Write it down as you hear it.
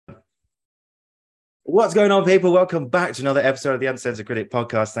What's going on, people? Welcome back to another episode of the Uncensored Critic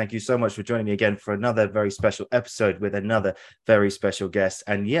podcast. Thank you so much for joining me again for another very special episode with another very special guest.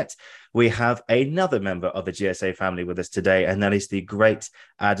 And yet we have another member of the GSA family with us today, and that is the great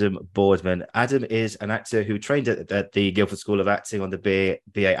Adam Boardman. Adam is an actor who trained at the Guildford School of Acting on the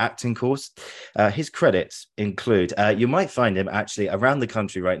BA acting course. His credits include, you might find him actually around the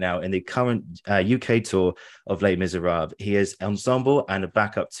country right now in the current UK tour of Les Miserables. He is ensemble and a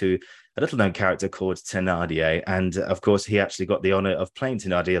backup to a little known character called Thénardier. And of course, he actually got the honor of playing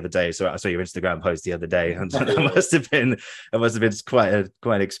Thénardier the other day. So I saw your Instagram post the other day, and that must have been quite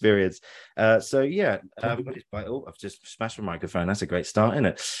an experience. I've just smashed my microphone. That's a great start, isn't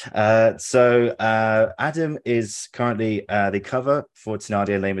it? Adam is currently the cover for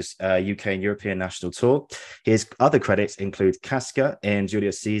Thénardier Lamer's UK and European national tour. His other credits include Casca in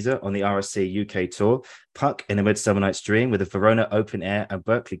Julius Caesar on the RSC UK tour, Puck in A Midsummer Night's Dream with the Verona Open Air and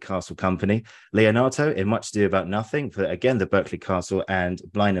Berkeley Castle Company, Leonardo in Much Ado About Nothing for, again, the Berkeley Castle and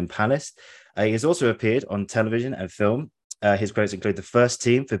Blenheim Palace. He has also appeared on television and film. His credits include The First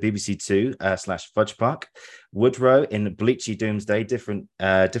Team for BBC Two / Fudge Park, Woodrow in Bleachy Doomsday, different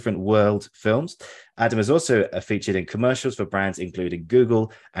world films. Adam is also featured in commercials for brands including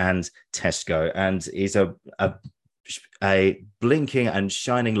Google and Tesco, and he's a blinking and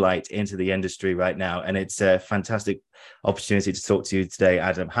shining light into the industry right now. And it's a fantastic opportunity to talk to you today,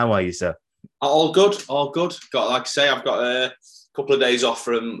 Adam. How are you, sir? All good. Like I say, I've got a couple of days off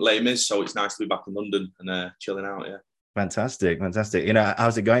from Les Mis, so it's nice to be back in London and chilling out. Yeah. Fantastic. You know,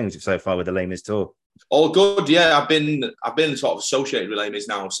 how's it going so far with the Les Mis tour? All good. Yeah, I've been sort of associated with Les Mis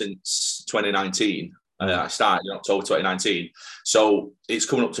now since 2019. I started in October 2019, so it's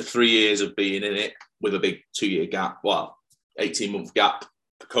coming up to 3 years of being in it with a big 2-year gap. Well, 18-month gap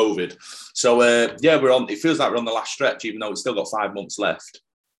for COVID. So it feels like we're on the last stretch, even though it's still got 5 months left.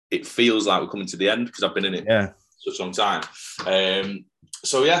 It feels like we're coming to the end because I've been in it such a long time.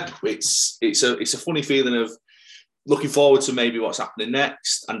 It's a funny feeling of looking forward to maybe what's happening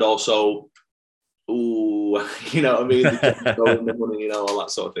next, and also, you know what I mean, the money, you know, all that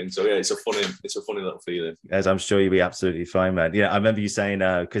sort of thing. So yeah, it's a funny little feeling. As I'm sure you'll be absolutely fine, man. Yeah, I remember you saying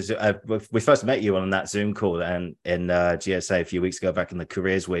because we first met you on that Zoom call and in GSA a few weeks ago, back in the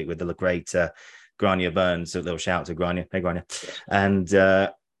Careers Week with the great Grania Burns. A little shout out to Grania. Hey, Grania.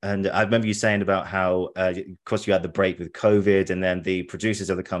 And I remember you saying about how, of course, you had the break with COVID, and then the producers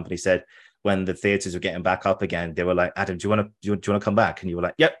of the company said when the theatres were getting back up again, they were like, "Adam, do you want to come back?" And you were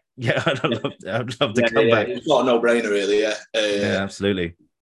like, "Yep, yeah, I'd love to come back." It's not a no-brainer, really. Yeah, absolutely.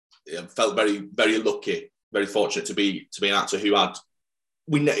 I felt very, very lucky, very fortunate to be an actor who had.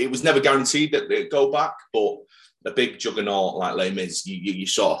 It was never guaranteed that it'd go back, but a big juggernaut like Les Mis, you're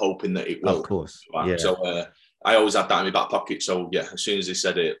sort of hoping that it will. Of course, yeah. So I always had that in my back pocket. So yeah, as soon as he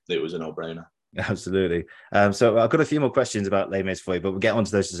said it, it was a no-brainer. Absolutely. So I've got a few more questions about Les Mis for you, but we'll get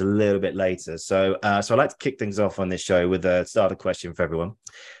onto those just a little bit later. So I'd like to kick things off on this show with a starter question for everyone.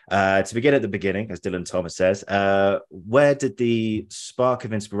 To begin at the beginning, as Dylan Thomas says, where did the spark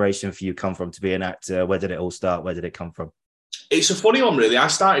of inspiration for you come from to be an actor? Where did it all start? Where did it come from? It's a funny one, really. I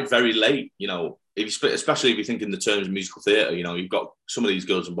started very late, you know, especially if you think in the terms of musical theatre. You know, you've got some of these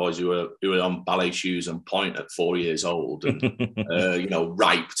girls and boys who are on ballet shoes and point at 4 years old, and you know,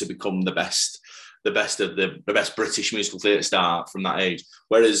 ripe to become the best British musical theatre star from that age.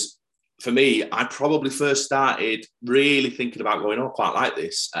 Whereas for me, I probably first started really thinking about going, quite like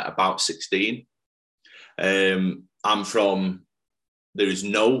this at about 16. There is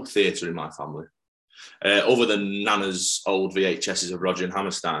no theatre in my family. Other than Nana's old VHSs of Roger and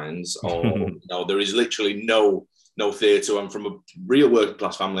Hammerstein's, or there is literally no theatre. I'm from a real working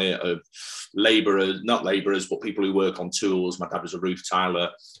class family of not labourers, but people who work on tools. My dad was a roof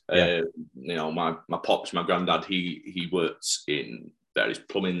tiler. You know, my pops, my granddad, he worked in various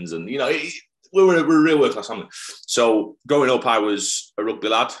plumbings, and you know, we're a real working class family. So growing up, I was a rugby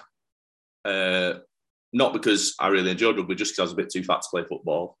lad. Not because I really enjoyed rugby, just because I was a bit too fat to play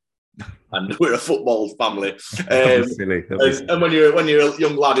football. And we're a football family. And when you're a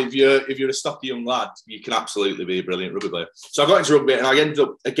young lad, if you're a stocky young lad, you can absolutely be a brilliant rugby player. So I got into rugby, and I ended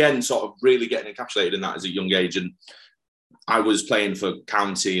up again sort of really getting encapsulated in that as a young age. And I was playing for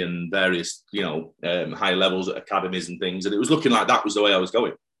county and various, you know, high levels at academies and things, and it was looking like that was the way I was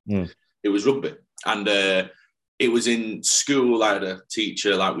going. It was rugby, and it was in school. I had a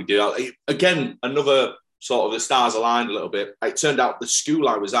teacher like we do. Again, another sort of the stars aligned a little bit. It turned out the school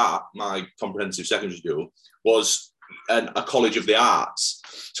I was at, my comprehensive secondary school, was a college of the arts.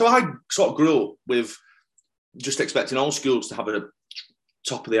 So I sort of grew up with just expecting all schools to have a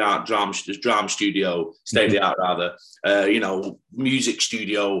top of the art drama studio, state of the art rather, music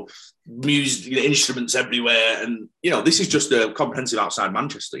studio, music, instruments everywhere. And, this is just a comprehensive outside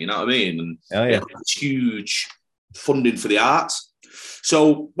Manchester, you know what I mean? And it's huge funding for the arts.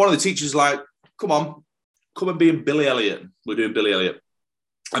 So one of the teachers was like, come and be in Billy Elliot. We're doing Billy Elliot.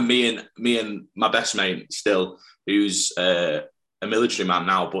 And me and my best mate still, who's a military man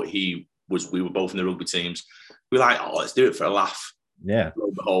now, but we were both in the rugby teams. We were like, oh, let's do it for a laugh. Yeah. Lo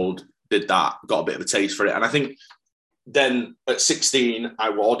and behold, did that, got a bit of a taste for it. And I think then at 16,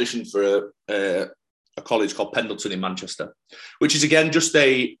 I auditioned for a college called Pendleton in Manchester, which is again just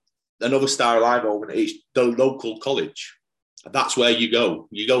another Star Alive moment. It's the local college. That's where you go.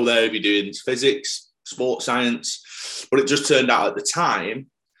 You go there if you're doing physics, sports science. But it just turned out at the time,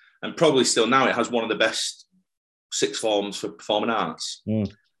 and probably still now, it has one of the best sixth forms for performing arts.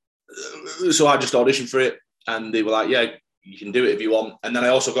 So I just auditioned for it, and they were like, yeah, you can do it if you want. And then I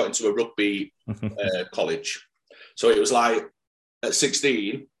also got into a rugby college. So it was like, at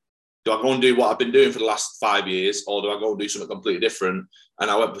 16, do I go and do what I've been doing for the last 5 years, or do I go and do something completely different? And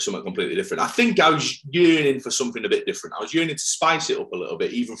I went for something completely different. I think I was yearning for something a bit different. I was yearning to spice it up a little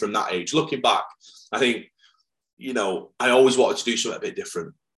bit, even from that age. Looking back, I think, I always wanted to do something a bit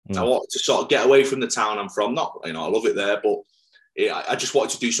different. I wanted to sort of get away from the town I'm from. Not, I love it there, but I just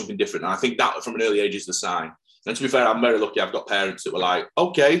wanted to do something different. And I think that from an early age is the sign. And to be fair, I'm very lucky. I've got parents that were like,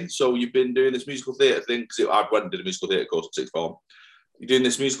 okay, so you've been doing this musical theatre thing, because I went and did a musical theatre course at sixth form. You're doing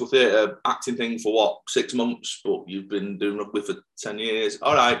this musical theatre acting thing for what, 6 months, but you've been doing rugby for 10 years.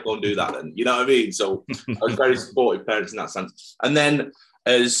 All right, go and do that then. You know what I mean? So I was very supportive parents in that sense. And then,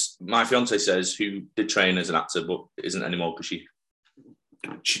 as my fiance says, who did train as an actor, but isn't anymore because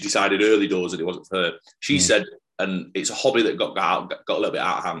she decided early doors that it wasn't for her. She said, and it's a hobby that got a little bit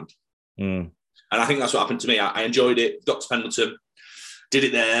out of hand. And I think that's what happened to me. I enjoyed it, got to Pendleton, did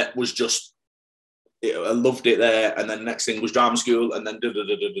it there, I loved it there. And then the next thing was drama school, and then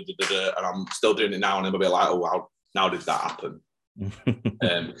and I'm still doing it now. And I'm a bit like, oh, how did that happen?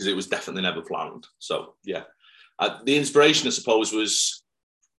 Because it was definitely never planned. So, yeah. The inspiration, I suppose, was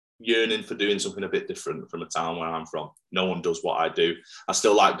yearning for doing something a bit different from a town where I'm from. No one does what I do. I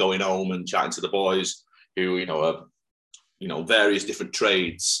still like going home and chatting to the boys who, are, various different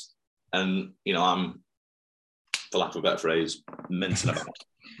trades. And, I'm, for lack of a better phrase, mentally.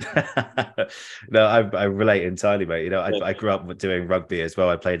 No, I relate entirely, mate. I grew up doing rugby as well.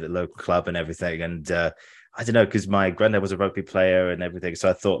 I played at the local club and everything. And I don't know, because my granddad was a rugby player and everything. So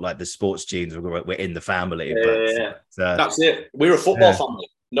I thought like the sports genes were in the family. Yeah. That's it. We're a football family.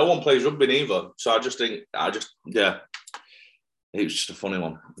 No one plays rugby either. So I just think, it was just a funny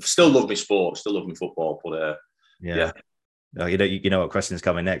one. Still love me sport, still love me football. But yeah. Oh, you know what question's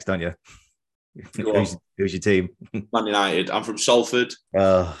coming next, don't you? Who's your team? Man United. I'm from Salford.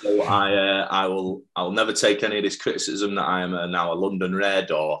 So I will never take any of this criticism that I am now a London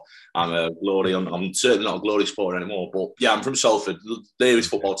Red or I'm certainly not a Glory supporter anymore. But yeah, I'm from Salford. There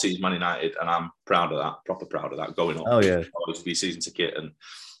football team's Man United, and I'm proud of that. Proper proud of that. Going up. Oh yeah. I used to be a season ticket and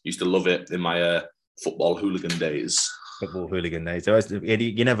used to love it in my football hooligan days. Football hooligan days.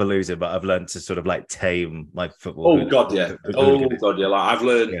 You never lose it, but I've learned to sort of like tame my football. Oh God, yeah. Like I've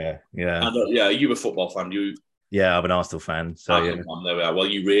learned. Yeah. You were a football fan. Yeah, I'm an Arsenal fan. So there we are. Well,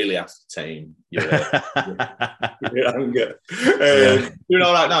 you really have to tame your anger. Doing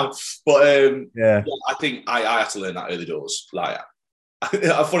all right now, but I think I had to learn that early doors. Like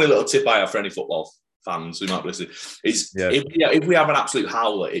a funny little tip I have for any football fans who might be listening is if we have an absolute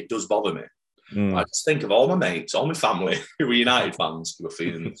howler, it does bother me. I just think of all my mates, all my family who are United fans who are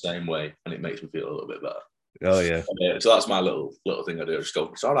feeling the same way, and it makes me feel a little bit better. Oh yeah. So that's my little thing I do. I just go,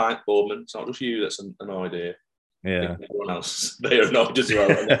 it's all right, Boardman. It's not just you that's annoyed here. Yeah. Everyone else, they are annoyed as well.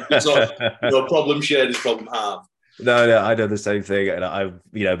 It's not, problem shared is problem halved. No, I know the same thing. And I've,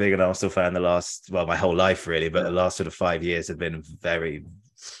 being an Arsenal fan my whole life really, but the last sort of 5 years have been very,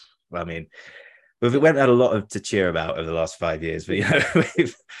 we went had a lot to cheer about over the last 5 years, but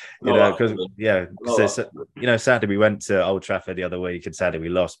sadly we went to Old Trafford the other week and sadly we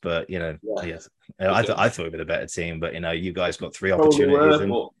lost, but I thought we were the better team, but you guys got 3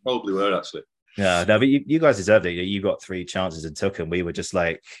 opportunities. Probably were actually. Yeah, no, but you guys deserved it. You got 3 chances and took them. We were just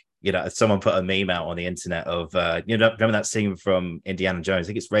like, someone put a meme out on the internet of, remember that scene from Indiana Jones? I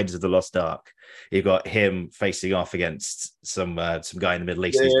think it's Raiders of the Lost Ark. You've got him facing off against some guy in the Middle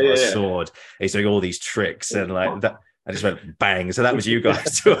East. He's got a sword. He's doing all these tricks and like that. I just went bang. So that was you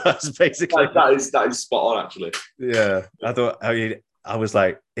guys to us, basically. That is spot on, actually. Yeah, I thought. I was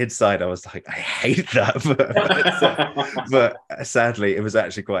like, inside, I was like, I hate that. But sadly, it was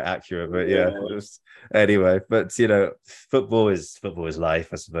actually quite accurate. But yeah, it was, anyway. But football is life,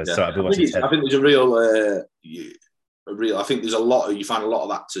 I suppose. Yeah. So I've been watching. I think there's a real. I think there's a lot. You find a lot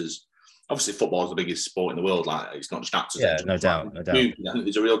of actors. Obviously, football is the biggest sport in the world. Like, it's not just actors. Yeah, no doubt. I think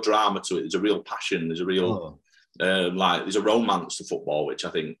there's a real drama to it. There's a real passion. There's a real there's a romance to football, which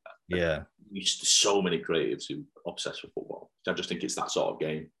I think. Yeah. There's so many creatives who are obsessed with football. I just think it's that sort of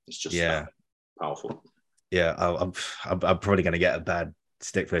game. It's just powerful. Yeah, I'm probably going to get a bad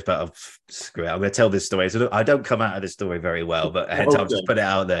stick for this, but screw it. I'm going to tell this story. So I don't come out of this story very well, but I'll just put it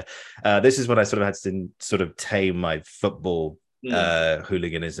out there. This is when I sort of had to sort of tame my football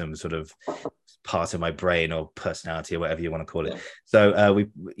hooliganism, sort of part of my brain or personality or whatever you want to call it. So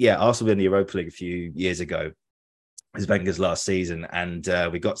Arsenal were in the Europa League a few years ago. It was Wenger's last season, and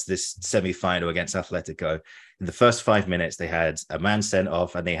we got to this semi-final against Atletico. In the first 5 minutes, they had a man sent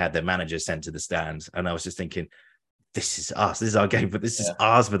off, and they had their manager sent to the stands. And I was just thinking, this is us. This is our game, but this is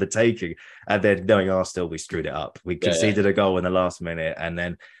ours for the taking. And then knowing Arsenal, we screwed it up. We conceded a goal in the last minute, and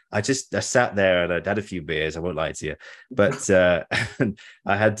then I sat there and I had a few beers. I won't lie to you, but I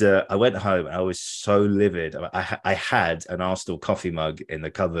went home and I was so livid. I had an Arsenal coffee mug in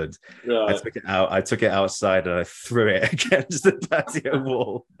the cupboard. Right. I took it outside and I threw it against the patio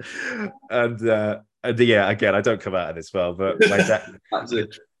wall. And again, I don't come out of this well, but my dad. That's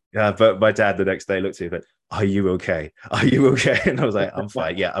it. Yeah, but my dad the next day looked at me and went, "Are you okay? Are you okay?" And I was like, "I'm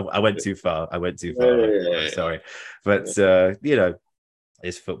fine." Yeah, I went too far. I'm sorry, but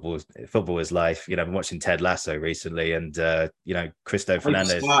it's football. Football is life. I've been watching Ted Lasso recently, and Cristo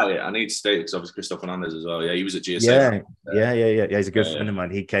Fernandez. I need to stay because obviously Cristo Fernandez as well. Yeah, he was at GSA. Yeah. He's a good friend of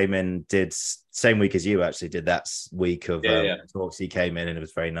mine. He came in, did same week as you actually did that week of talks. He came in and it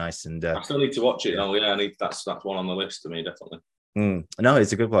was very nice. And I still need to watch it. Oh yeah, that's one on the list for me definitely. No,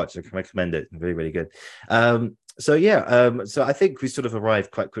 it's a good watch. I can recommend it. Really, really good. So I think we sort of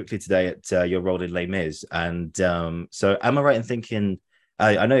arrived quite quickly today at your role in Les Mis. And so am I right in thinking?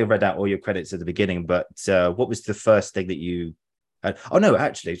 I know you read out all your credits at the beginning, but what was the first thing that you...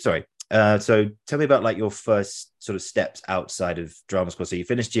 sorry. So tell me about like your first sort of steps outside of drama school. So you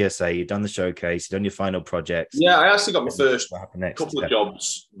finished GSA, you've done the showcase, you've done your final projects. Yeah, I actually got my first couple of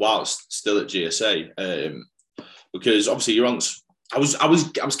jobs whilst still at GSA, because obviously I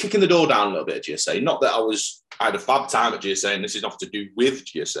was kicking the door down a little bit at GSA. Not that I had a fab time at GSA, and this is nothing to do with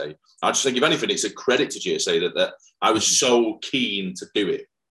GSA. I just think, if anything, it's a credit to GSA that I was so keen to do it.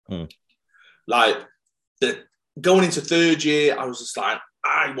 Like, going into third year, I was just like,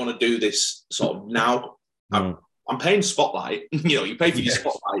 I want to do this sort of now. I'm paying Spotlight. You pay for your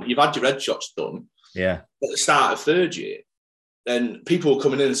Spotlight. You've had your red shots done. Yeah. At the start of third year, then people were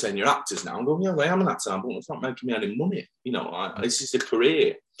coming in and saying, "You're actors now." I'm going, "Yeah, well, I am an actor, but it's not making me any money. This is a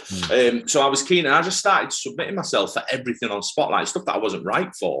career." So I was keen, and I just started submitting myself for everything on Spotlight, stuff that I wasn't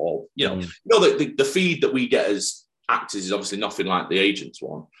right for. The feed that we get as actors is obviously nothing like the agents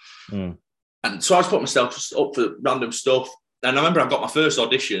one. And so I just put myself up for random stuff. And I remember I got my first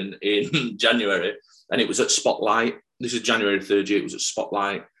audition in January, and it was at Spotlight. This is January third year. It was at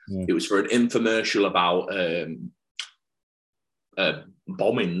Spotlight. It was for an infomercial about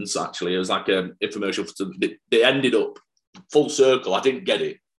bombings. Actually, it was like an infomercial. They ended up full circle. I didn't get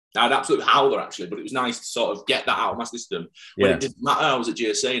it. I had an absolute howler actually, but it was nice to sort of get that out of my system. When it didn't matter, I was at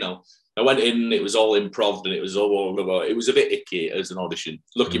GSA. I went in, it was all improv, and it was it was a bit icky as an audition,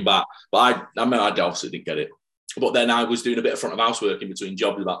 looking back. But I obviously didn't get it. But then I was doing a bit of front of house work in between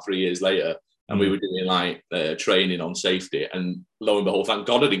jobs about 3 years later, and we were doing like training on safety. And lo and behold, thank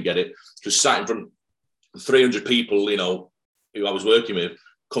God I didn't get it. Because sat in front of 300 people, who I was working with,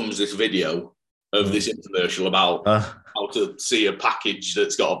 comes this video of this infomercial about how to see a package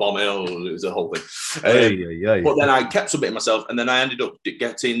that's got a bomb in it. It was a whole thing. But then I kept submitting myself, and then I ended up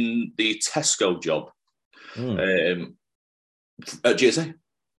getting the Tesco job at GSA.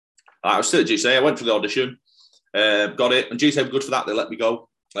 I was still at GSA. I went for the audition, got it, and GSA were good for that. They let me go.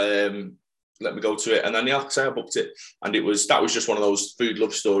 Let me go to it, and then I booked it, and that was just one of those food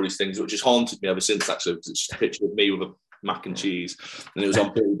love stories things which has haunted me ever since. Actually, it's just a picture of me with a mac and cheese, and it was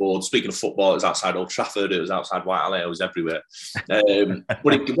on billboards. Speaking of football, it was outside Old Trafford, it was outside White Hart Lane, it was everywhere.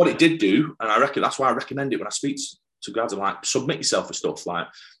 What it did do, and I reckon that's why I recommend it when I speak to grads, I'm like, submit yourself for stuff. Like,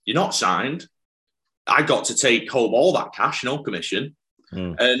 you're not signed. I got to take home all that cash, no commission,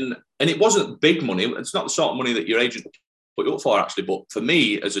 and it wasn't big money. It's not the sort of money that your agent put you up for, actually. But for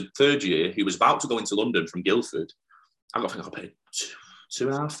me, as a third year, he was about to go into London from Guildford. I think I paid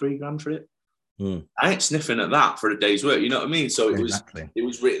 £2.5-3 grand for it. I ain't sniffing at that for a day's work. You know what I mean? So it was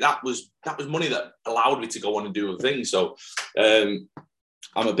that was money that allowed me to go on and do other things. So I'm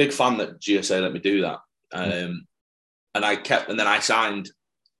a big fan that GSA let me do that. And I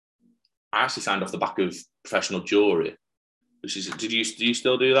actually signed off the back of Professional Jewelry, which is, do you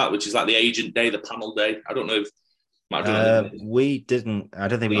still do that? Which is like the agent day, the panel day. I don't know if we didn't. I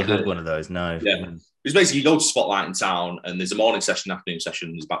don't think we had one of those. No. Yeah. It's basically you go to Spotlight in town, and there's a morning session, afternoon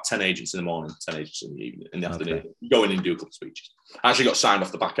session. There's about 10 agents in the morning, 10 agents in the evening, in the afternoon. You go in and do a couple of speeches. I actually got signed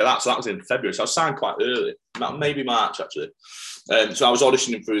off the back of that, so that was in February. So I was signed quite early, maybe March actually. So I was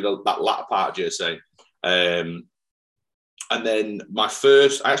auditioning through that latter part of GSA. And then I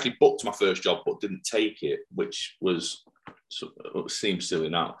actually booked my first job, but didn't take it, which was, it seems silly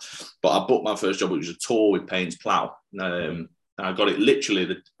now. But I booked my first job, which was a tour with Payne's Plough. And I got it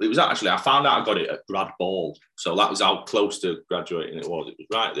literally, I found out I got it at grad ball. So that was how close to graduating it was. It was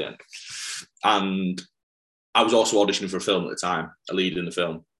right at the end. And I was also auditioning for a film at the time, a lead in the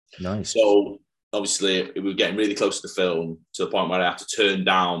film. Nice. So obviously, we were getting really close to the film, to the point where I had to turn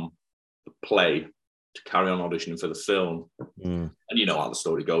down the play to carry on auditioning for the film. And you know how the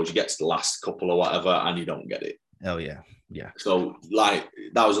story goes. You get to the last couple or whatever, and you don't get it. Oh, yeah. So, like,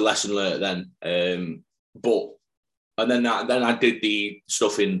 that was a lesson learned then. And then I did the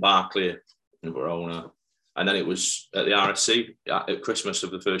stuff in Barclay, in Verona. And then it was at the RSC at Christmas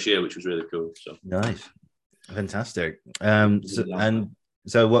of the first year, which was really cool. So nice. Fantastic.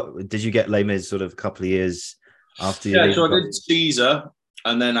 So what did you get Les Mis sort of a couple of years after you? Yeah, so I did Caesar,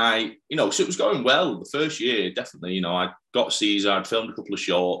 and then so it was going well the first year, definitely. I got Caesar, I'd filmed a couple of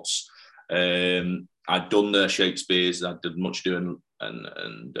shorts, I'd done the Shakespeare's, I did Much Ado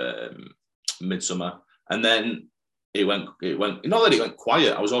and Midsummer, and then it went not that it went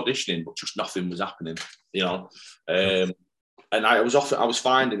quiet. I was auditioning, but just nothing was happening, and I was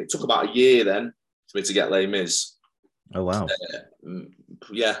finding it took about a year then for me to get Les Mis. Oh wow.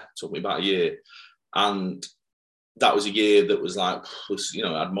 Yeah, it took me about a year, and that was a year that was like,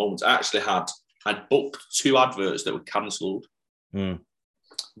 I had moments. I'd booked 2 adverts that were cancelled,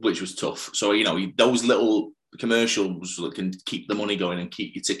 which was tough. So those little commercials that can keep the money going and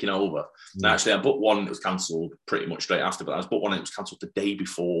keep you ticking over. And actually, I booked one that was cancelled pretty much straight after, but I booked one that was cancelled the day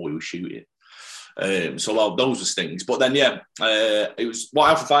before we were shooting. So those were things. But then it was what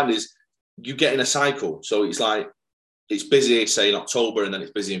I often find is you get in a cycle. So it's like it's busy, say in October, and then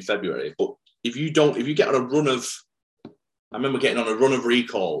it's busy in February. But if you get on a run of, I remember getting on a run of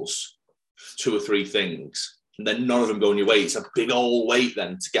recalls, 2 or 3 things, and then none of them going your way. It's a big old wait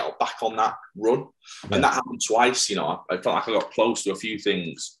then to get back on that run. Yeah. And that happened twice. I felt like I got close to a few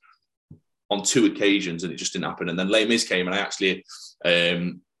things on 2 occasions and it just didn't happen. And then Les Mis came and I actually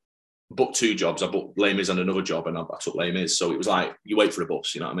booked 2 jobs. I booked Les Mis and another job and I took Les Mis. So it was like, you wait for a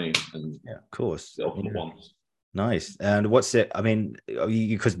bus, you know what I mean? And yeah, of course. Once. Nice. And what's it? I mean,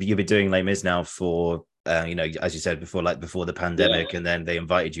 because you've been doing Les Mis now for, as you said before, like before the pandemic, and then they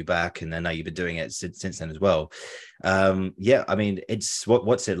invited you back, and then now you've been doing it since then as well. I mean, it's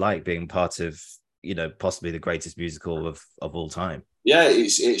what's it like being part of, possibly the greatest musical of all time? Yeah,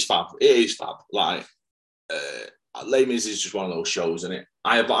 it's fab. It is fab. Like, Les Mis is just one of those shows, isn't it?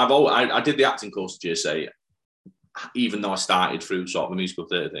 I did the acting course at GSA, even though I started through sort of a musical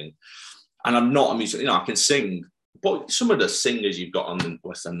theatre thing. And I'm not a musician, I can sing, but some of the singers you've got on the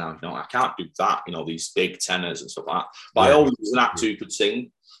West End now, I can't do that, these big tenors and stuff like that. But I always was an actor who could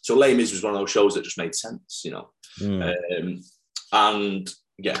sing. So Les Mis was one of those shows that just made sense, and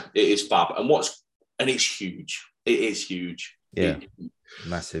yeah, it is fab. And it's huge. It is huge. Yeah.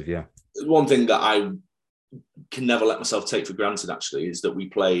 Massive, yeah. One thing that I can never let myself take for granted, actually, is that we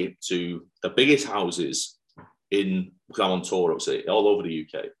play to the biggest houses because I'm on tour, obviously, all over the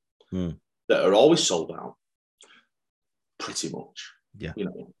UK. That are always sold out, pretty much. Yeah,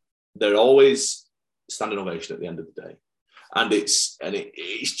 they're always standing ovation at the end of the day, and it's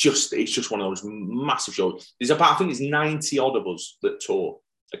just one of those massive shows. I think it's 90 odd of us that tour.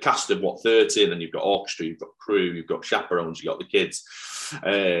 A cast of 30, and then you've got orchestra, you've got crew, you've got chaperones, you've got the kids,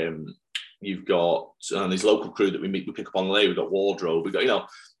 you've got this local crew that we pick up on the way. We've got wardrobe, we've got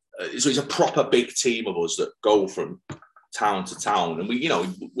so it's a proper big team of us that go from town to town, and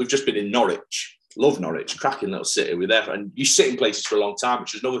we've just been in Norwich. Love Norwich, cracking little city. We're there, and you sit in places for a long time,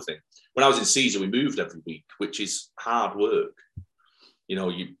 which is another thing. When I was in Caesar, we moved every week, which is hard work.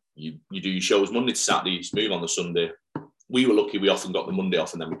 You do your shows Monday to Saturday, you move on the Sunday. We were lucky; we often got the Monday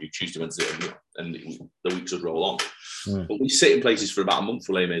off, and then we do Tuesday, Wednesday, and the weeks would roll on. But we sit in places for about a month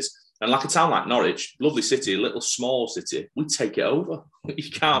for Les Mis. And like a town like Norwich, lovely city, a little small city, we take it over.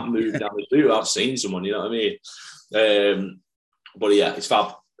 You can't move down the street without seeing someone, you know what I mean? But yeah, it's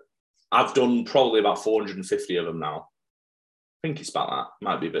fab. I've done probably about 450 of them now. I think it's about that.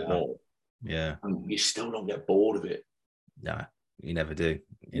 Might be a bit more. Yeah. And you still don't get bored of it. No, you never do.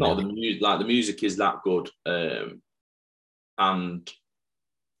 The music. Like the music is that good. And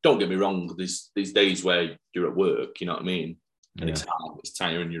don't get me wrong. There's days where you're at work. You know what I mean? And it's hard. It's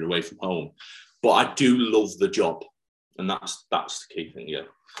tiring. You're away from home. But I do love the job, and that's the key thing. Yeah.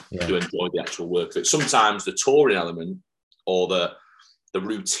 I do enjoy the actual work of it. Sometimes the touring element or the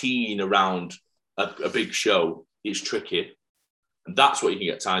routine around a big show is tricky. And that's what you can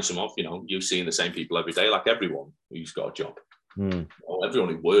get tiresome of. You know, you're seeing the same people every day, like everyone who's got a job. Or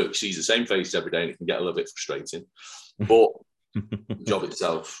everyone who works sees the same face every day, and it can get a little bit frustrating. But the job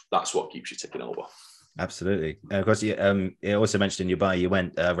itself, that's what keeps you ticking over. Absolutely. And of course, you also mentioned in your bio you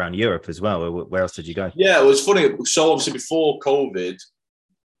went around Europe as well. Where else did you go? Yeah, it was funny. So obviously before COVID,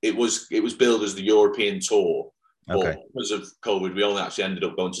 it was billed as the European tour. Okay. But because of COVID, we only actually ended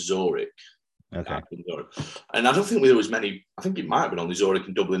up going to Zurich. Okay. And I don't think there was many. I think it might have been only Zurich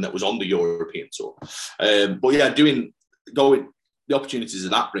and Dublin that was on the European tour. But yeah, going the opportunities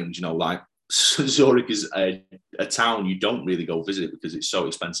that brings, you know, like Zurich is a town you don't really go visit because it's so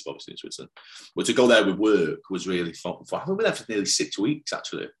expensive, obviously, in Switzerland. But to go there with work was really fun. I think we were there for nearly 6 weeks,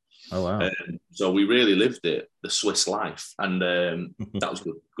 actually. Oh, wow. So we really lived it, the Swiss life. And that was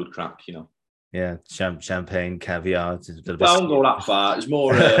good crack, you know. Yeah, champagne, caviar. Well, I won't go that far. It's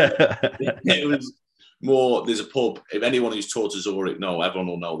more. It was more. There's a pub. If anyone who's toured to Zurich, everyone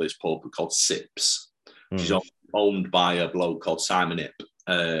will know this pub called Sips, which is owned by a bloke called Simon Ip,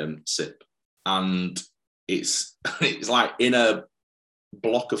 Sip, and it's like in a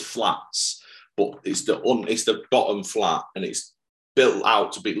block of flats, but it's the bottom flat, and it's built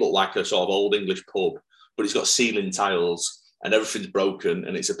out to look like a sort of old English pub, but it's got ceiling tiles. And everything's broken,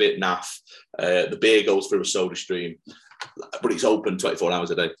 and it's a bit naff. The beer goes through a soda stream, but it's open 24 hours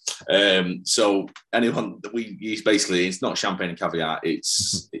a day. So anyone it's not champagne and caviar;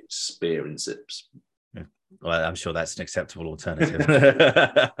 it's beer and sips. Well, I'm sure that's an acceptable alternative.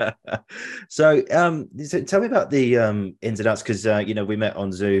 So tell me about the ins and outs, because we met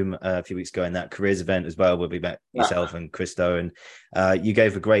on Zoom a few weeks ago in that careers event as well, where we met yourself and Christo, and you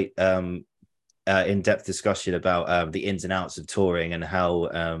gave a great in-depth discussion about the ins and outs of touring and how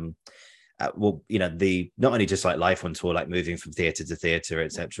the not only just like life on tour, like moving from theater to theater,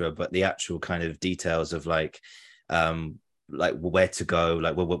 etc., but the actual kind of details of like where to go,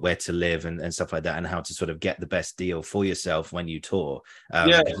 like where to live and stuff like that, and how to sort of get the best deal for yourself when you tour.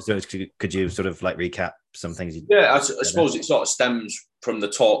 Could you sort of like recap some things? I suppose it sort of stems from the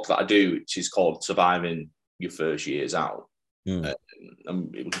talk that I do, which is called Surviving Your First Years Out. And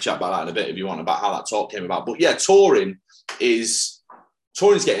we can chat about that in a bit if you want, about how that talk came about. But yeah, touring is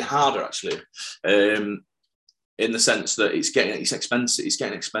getting harder, actually, in the sense that it's expensive. It's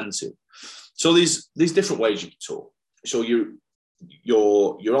getting expensive. So there's different ways you can tour. So you're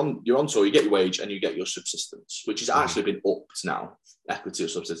on tour, you get your wage and you get your subsistence, which has actually been upped now. Equity or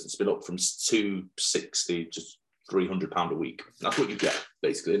subsistence has been up from £260 to £300 a week. That's what you get,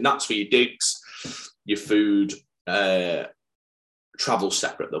 basically, and that's for your digs, your food. Travel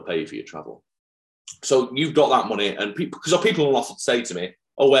separate, they'll pay you for your travel. So you've got that money, and people will often say to me,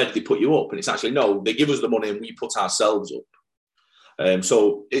 "Oh, where did they put you up?" And it's actually no, they give us the money and we put ourselves up.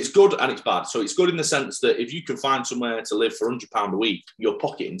 So it's good and it's bad. So it's good in the sense that if you can find somewhere to live for £100 a week, you're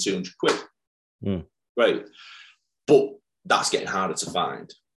pocketing £200. Great, but that's getting harder to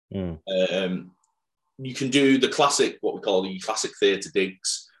find. You can do the classic, what we call the classic theatre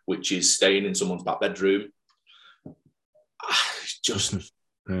digs, which is staying in someone's back bedroom.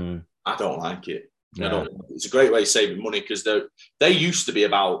 I don't like it. No. It's a great way of saving money, because they used to be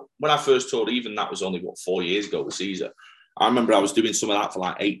about, when I first toured, even that was only 4 years ago with Caesar. I remember I was doing some of that for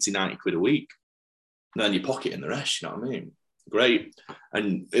like 80, 90 quid a week. And then you pocket in the rest, you know what I mean? Great.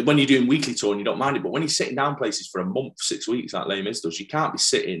 And when you're doing weekly touring, you don't mind it. But when you're sitting down places for a month, 6 weeks, like Les Mis does, you can't be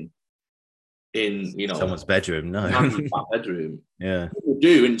sitting in, someone's bedroom. No. Bedroom. Yeah. People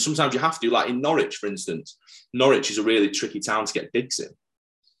do, and sometimes you have to. Like in Norwich, for instance. Norwich is a really tricky town to get digs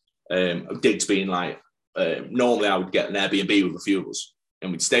in. Digs being like, normally I would get an Airbnb with a few of us,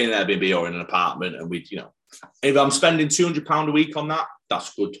 and we'd stay in an Airbnb or in an apartment, and we'd, if I'm spending £200 a week on that,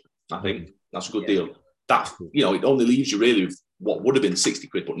 that's good. I think that's a good deal. That, it only leaves you really with what would have been 60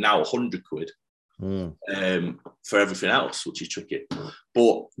 quid, but now 100 quid. For everything else, which is tricky.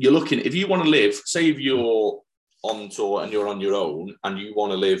 But you're looking, if you want to live, say if you're on tour and you're on your own and you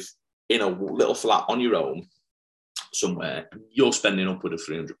want to live in a little flat on your own somewhere, you're spending upward of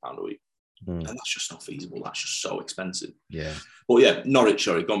 £300 a week. And that's just not feasible. That's just so expensive. Yeah. But yeah, Norwich,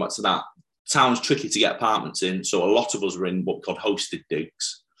 sorry, going back to that, town's tricky to get apartments in. So a lot of us are in what we call hosted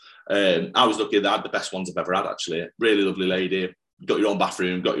digs. I was lucky that I had the best ones I've ever had, actually. Really lovely lady. Got your own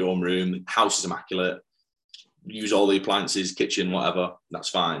bathroom, got your own room. House is immaculate. Use all the appliances, kitchen, whatever. That's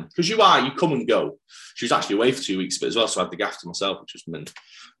fine. Because you come and go. She was actually away for 2 weeks, but as well, so I had the gaff to myself, which was mint.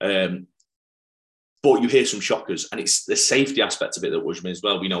 But you hear some shockers, and it's the safety aspect of it that worries me as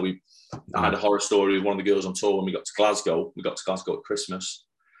well. I had a horror story with one of the girls on tour when we got to Glasgow. We got to Glasgow at Christmas,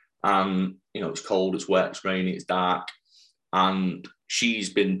 and it's cold, it's wet, it's rainy, it's dark, and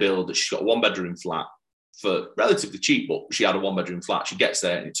she's been billed that she's got a 1-bedroom flat for relatively cheap, but she had a 1-bedroom flat. She gets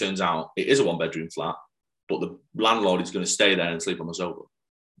there, and it turns out it is a 1-bedroom flat, but the landlord is going to stay there and sleep on the sofa.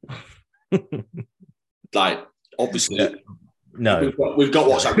 Like, obviously. Yeah. No, we've got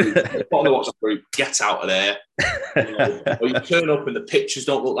WhatsApp group. We've got the WhatsApp group. Get out of there. Or you turn up and the pictures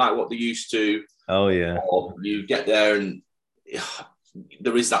don't look like what they used to. Oh yeah. Or you get there and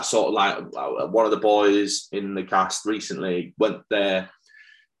there is that sort of like one of the boys in the cast recently went there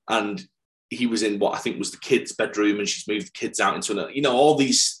and he was in what I think was the kids' bedroom and she's moved the kids out into another. All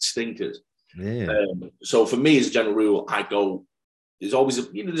these stinkers. Yeah. So for me, as a general rule, I go. There's always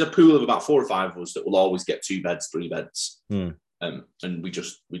there's a pool of about 4 or 5 of us that will always get 2 beds, 3 beds, and we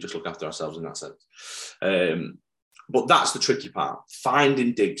just look after ourselves in that sense. But that's the tricky part.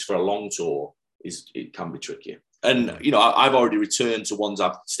 Finding digs for a long tour it can be tricky. And I've already returned to ones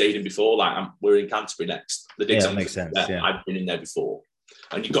I've stayed in before. Like we're in Canterbury next. The digs that makes sense. Yeah. I've been in there before,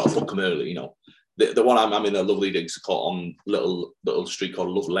 and you've got to book them early. The one I'm in a lovely digs called on little street called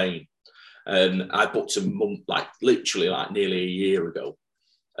Love Lane. And I booked them literally nearly a year ago.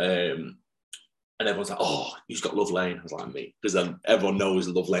 And everyone's like, oh, who's got Love Lane? I was like, me. Because then everyone knows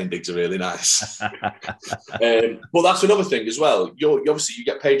Love Lane digs are really nice. But that's another thing as well. Obviously, you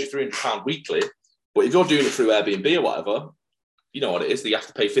get paid your £300 weekly. But if you're doing it through Airbnb or whatever, you know what it is. You have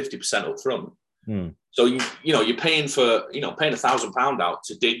to pay 50% up front. So, you're paying for, paying £1,000 out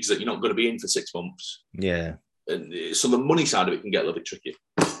to digs that you're not going to be in for 6 months. Yeah. And so the money side of it can get a little bit tricky.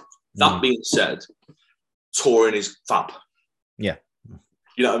 That being said, touring is fab. Yeah.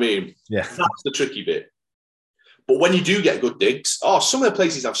 You know what I mean? Yeah. That's the tricky bit. But when you do get good digs, some of the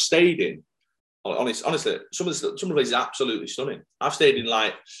places I've stayed in, honestly, some of the places are absolutely stunning. I've stayed in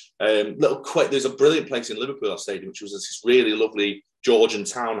there's a brilliant place in Liverpool I stayed in, which was this really lovely Georgian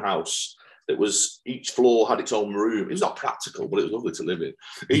townhouse. That was each floor had its own room. It was not practical, but it was lovely to live in.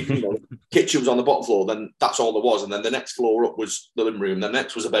 Kitchen was on the bottom floor, then that's all there was, and then the next floor up was the living room. Then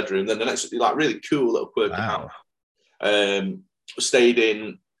next was a bedroom. Then the next, really cool little quirky house. Stayed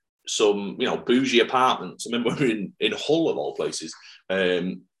in some bougie apartments. I remember we were in Hull of all places.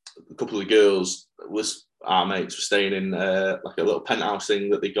 A couple of the girls our mates were staying in a little penthouse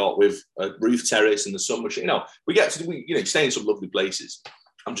thing that they got with a roof terrace and the sun machine. We get to stay in some lovely places.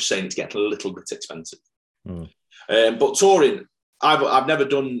 I'm just saying it's getting a little bit expensive. But touring, I've never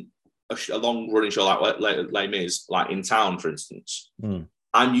done a long running show like Les Mis, like in town, for instance.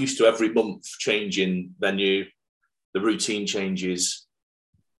 I'm used to every month changing venue, the routine changes,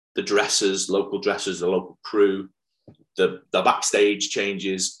 the dressers, local dressers, the local crew, the backstage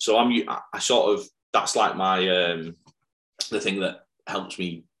changes. So I sort of, that's like my the thing that helps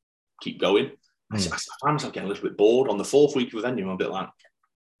me keep going. I find myself getting a little bit bored on the 4th week of a venue. I'm a bit like,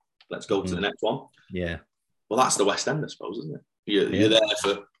 let's go to the next one. Yeah. Well, that's the West End, I suppose, isn't it? You're there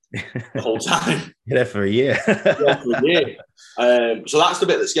for the whole time. You're there for a year. So that's the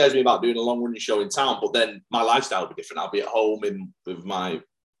bit that scares me about doing a long running show in town. But then my lifestyle will be different. I'll be at home with my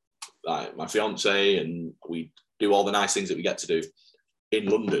fiance, and we do all the nice things that we get to do in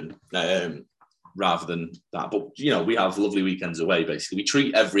London rather than that. But we have lovely weekends away. Basically, we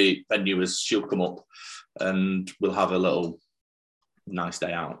treat every venue as she'll come up, and we'll have a little nice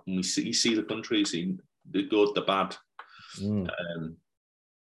day out, and you see the country, see the good, the bad.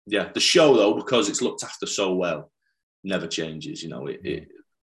 The show though, because it's looked after so well, never changes. The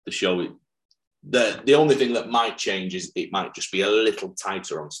show. The only thing that might change is it might just be a little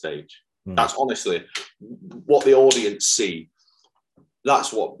tighter on stage. That's honestly what the audience see.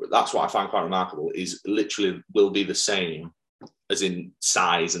 That's what I find quite remarkable. Is literally will be the same as in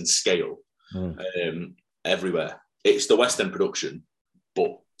size and scale everywhere. It's the West End production,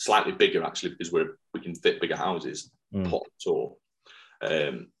 but slightly bigger actually, because we can fit bigger houses. Put on tour.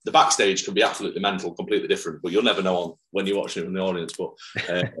 The backstage can be absolutely mental, completely different, but you'll never know when you're watching it in the audience. But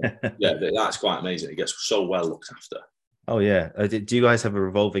that's quite amazing. It gets so well looked after. Oh yeah. Do you guys have a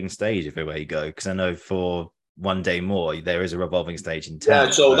revolving stage everywhere you go? Because I know for One Day More there is a revolving stage in town.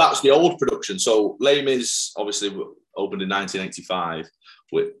 Yeah, so that's the old production. So Les Mis obviously opened in 1985,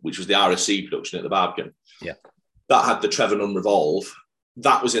 which was the RSC production at the Barbican. Yeah. That had the Trevor Nunn Revolve.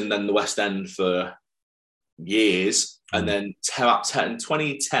 That was in then the West End for years. And then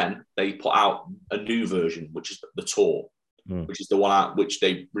 2010, they put out a new version, which is the Tour, which is the one which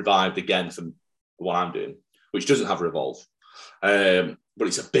they revived again from the one I'm doing, which doesn't have Revolve. But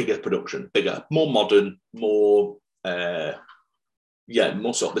it's a bigger production, more modern, more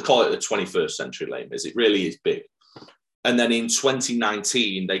sort of, they call it the 21st century Les Mis. It really is big. And then in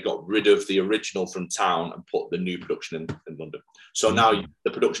 2019, they got rid of the original from town and put the new production in London. So now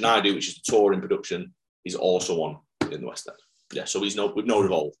the production I do, which is the touring production, is also on in the West End. Yeah, so we've no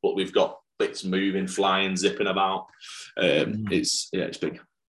Revolve, but we've got bits moving, flying, zipping about. It's big.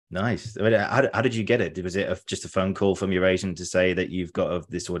 Nice. I mean, how did you get it? Was it just a phone call from your agent to say that you've got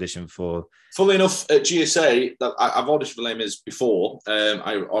this audition for? Funnily enough, at GSA, I've auditioned for Les Mis before.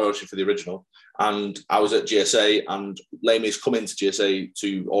 I auditioned for the original, and I was at GSA, and Les Mis come into GSA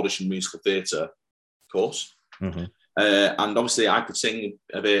to audition musical theatre course. Mm-hmm. And obviously, I could sing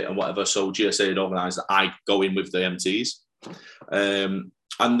a bit and whatever, so GSA had organised that I go in with the MTs. And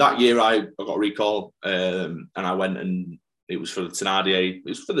that year, I got a recall, and I went, and it was for the Thénardier. It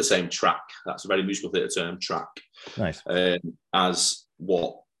was for the same track. That's a very musical theatre term, track. Nice. As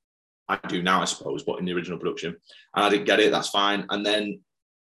what I do now, I suppose, but in the original production. And I didn't get it, that's fine. And then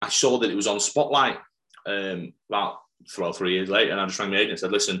I saw that it was on Spotlight about 3 years later, and I just rang my agent and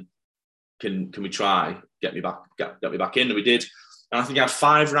said, listen, can we try, get me back in? And we did. And I think I had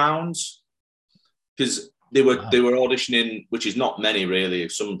 5 rounds, because they were auditioning, which is not many really.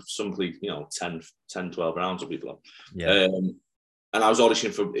 Some 10, 12 rounds of people. Yeah. And I was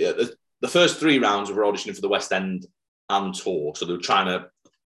auditioning for the first 3 rounds. We were auditioning for the West End and Tour, so they were trying to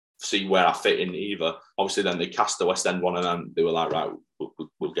see where I fit in either. Obviously, then they cast the West End one, and then they were like, right,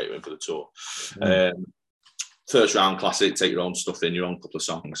 we'll get you in for the Tour. First round, classic, take your own stuff in, your own couple of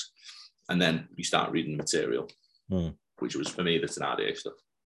songs, and then you start reading the material, which was for me the Thénardier stuff.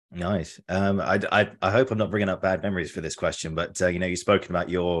 Nice. I hope I'm not bringing up bad memories for this question, but you've spoken about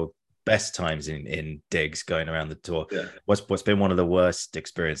your best times in digs going around the tour. Yeah. What's been one of the worst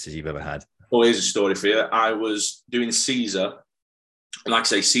experiences you've ever had? Well, here's a story for you. I was doing Caesar, and like I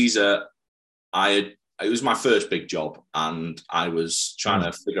say, Caesar, it was my first big job, and I was trying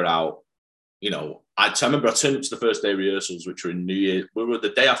to figure out, I remember I turned up to the first day rehearsals, which were in New Year. We were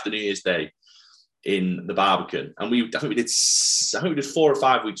the day after New Year's Day in the Barbican, and I think we did 4 or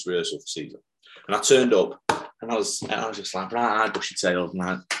 5 weeks rehearsal for Caesar. And I turned up, and I was just like, right, bushy tailed,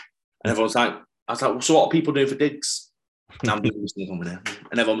 and everyone was like, so what are people doing for digs? And I'm doing this thing over there,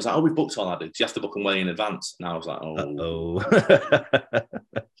 and everyone was like, oh, we've booked all our digs. You have to book them way in advance. And I was like, oh.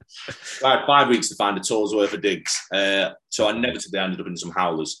 I had 5 weeks to find a tour's worth of digs, so I inevitably ended up in some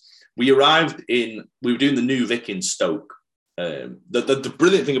howlers. We were doing the New Vic in Stoke. The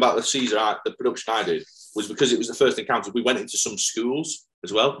brilliant thing about the Caesar, the production I did, was because it was the first encounter, we went into some schools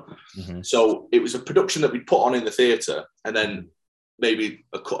as well. Mm-hmm. So it was a production that we put on in the theatre, and then maybe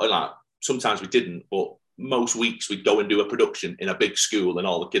sometimes we didn't, but most weeks we'd go and do a production in a big school, and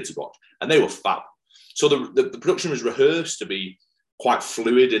all the kids would watch, and they were fab. So the production was rehearsed to be quite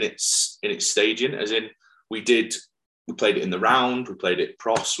fluid in its staging, as in we played it in the round, we played it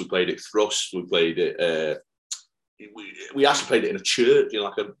cross, we played it thrust, we played it. We actually played it in a church,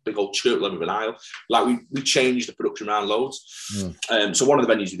 like a big old church with an aisle. Like we changed the production around loads. So one of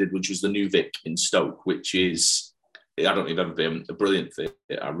the venues we did, which was the New Vic in Stoke, which is, I don't know if you've ever been, a brilliant thing.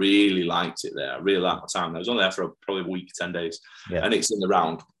 I really liked it there. I really liked my time. I was only there for probably a week, 10 days, and it's in the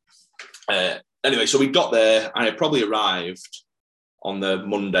round. Anyway, so we got there, and I probably arrived on the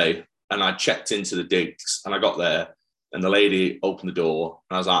Monday, and I checked into the digs, and I got there, and the lady opened the door,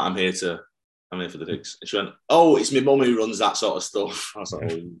 and I was like, I'm here for the digs. And she went, oh, it's my mum who runs that sort of stuff. I was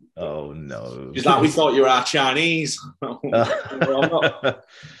like, oh no. She's like, we thought you were our Chinese. I'm not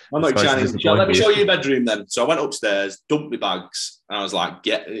Chinese. She went, let me show you your bedroom then. So I went upstairs, dumped my bags, and I was like,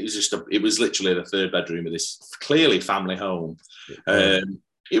 it was literally the 3rd bedroom of this clearly family home.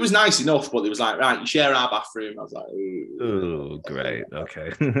 It was nice enough, but it was like, right, you share our bathroom. I was like, oh, great.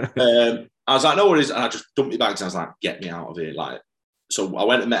 Okay. I was like, no worries. And I just dumped my bags, and I was like, get me out of here. So I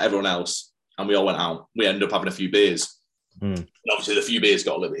went and met everyone else, and we all went out. We ended up having a few beers. And obviously the few beers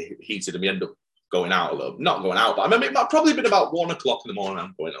got a little bit heated, and we ended up going out a little. Not going out, but I remember it might probably been about 1 o'clock in the morning.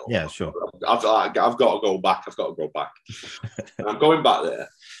 I'm going, yeah, sure. I've got to go back. And I'm going back there,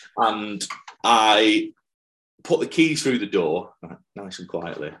 and I put the keys through the door, nice and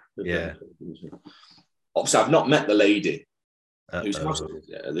quietly. Yeah. Obviously, I've not met the lady who's house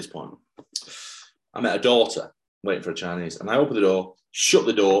at this point. I met her daughter waiting for a Chinese, and I opened the door, shut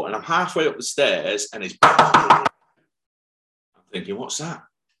the door, and I'm halfway up the stairs, and I'm thinking, what's that?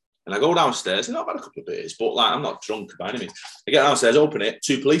 And I go downstairs, and I've had a couple of beers, but I'm not drunk by any means. I get downstairs, open it,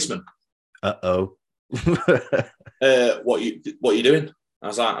 2 policemen. Uh-oh. What are you doing? I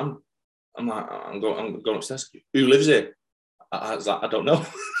was like, I'm going upstairs. Who lives here? I was like, I don't know.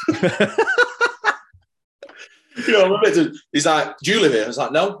 He's like, do you live here? I was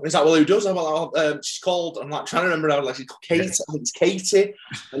like, no. He's like, well, who does? I'm like, she's called. I'm like, trying to remember how, like, she's called Katie. I think it's Katie.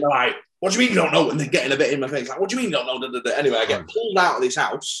 And they're like, what do you mean you don't know? And they're getting a bit in my face. Like, what do you mean you don't know? Anyway, I get pulled out of this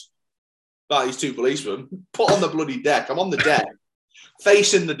house by these two policemen, put on the bloody deck. I'm on the deck,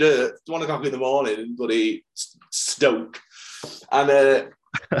 facing the dirt, 1 o'clock in the morning in bloody Stoke. And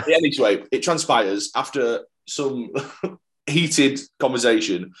anyway, it transpires after some heated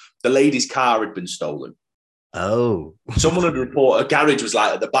conversation, the lady's car had been stolen. Oh. Someone had reported, a garage was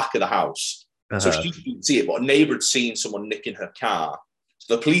like at the back of the house. So she didn't see it, but a neighbour had seen someone nicking her car.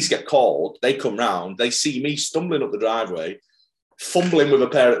 So the police get called, they come round, they see me stumbling up the driveway, fumbling with a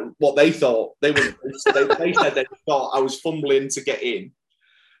pair of what they thought, they said they thought I was fumbling to get in.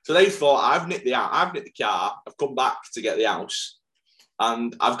 So they thought, I've nicked the car, I've come back to get the house.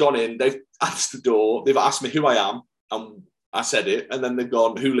 And I've gone in, they've asked the door, they've asked me who I am, and I said it, and then they've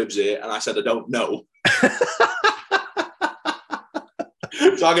gone, who lives here? And I said, I don't know.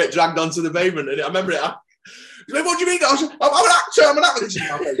 So I get dragged onto the pavement, and I remember it. What do you mean? I'm an actor. I'm an actor.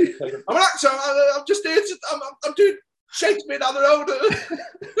 I'm just here. I'm doing Shakespeare down the road.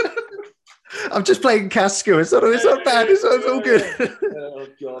 I'm just playing Casco. It's not bad. It's all good. Oh,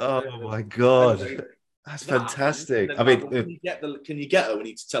 God. Oh my God. That's fantastic. I mean, can you get her? We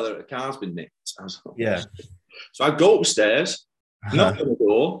need to tell her the car's been nicked. I was like, yeah. So I go upstairs, knock on the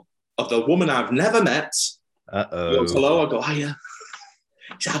door of the woman I've never met. Uh-oh. Hello. I go, hiya.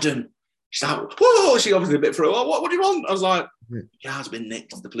 It's Adam. She's like, whoa. She obviously a bit through. Oh, what do you want? I was like, the car's been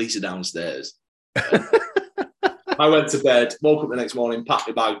nicked. The police are downstairs. I went to bed, woke up the next morning, packed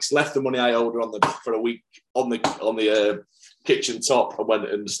my bags, left the money I owed her for a week on the kitchen top, and went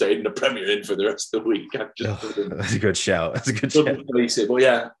and stayed in the Premier Inn for the rest of the week. That's a good shout. That's a good shout. Police it. But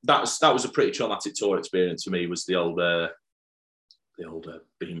yeah, that was a pretty traumatic tour experience for me. Was the old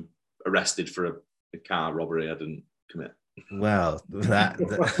being arrested for a car robbery I didn't commit. Wow,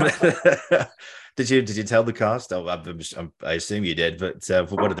 did you tell the cast? I assume you did, but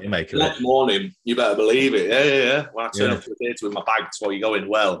what did they make of it? Next morning, you better believe it. Yeah. When I turn up to the theatre with my bags while you're going,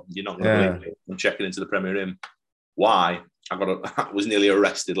 well, you're not going to believe it. I'm checking into the Premier Inn. Why? I was nearly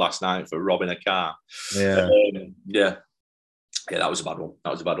arrested last night for robbing a car. Yeah. Yeah, that was a bad one.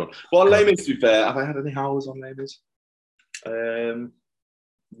 But on Les Mis, to be fair, have I had any howls on Les Mis?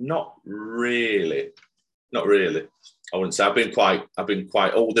 Not really. I wouldn't say. I've been quite.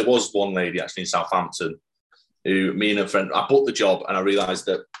 Oh, there was one lady actually in Southampton who me and a friend. I booked the job, and I realised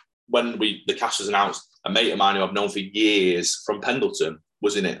that when the cast was announced, a mate of mine who I've known for years from Pendleton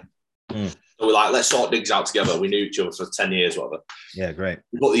was in it. So we're like, let's sort digs out together. We knew each other for 10 years, whatever. Yeah, great.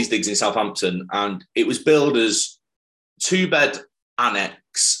 We got these digs in Southampton, and it was billed as 2-bed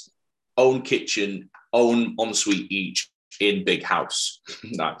annex, own kitchen, own ensuite each in big house.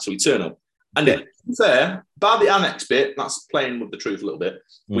 Right, so we turn up. And to be fair, by the annex bit, that's playing with the truth a little bit.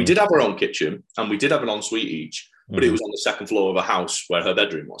 We did have our own kitchen and we did have an ensuite each, but it was on the second floor of a house where her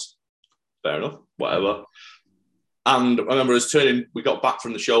bedroom was. Fair enough, whatever. And I remember us we got back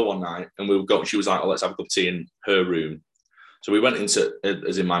from the show one night and she was like, oh, let's have a cup of tea in her room. So we went into,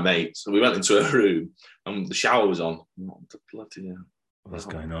 as in my mate, so we went into her room and the shower was on. What the bloody hell? What's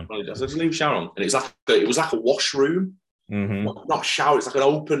going on? I said, just leave the shower on. And it was like a washroom. Mm-hmm. Not a shower, it's like an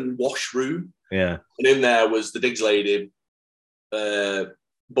open washroom. Yeah. And in there was the digs lady,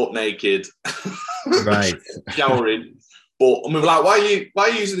 butt naked, right, showering. But and we were like, why are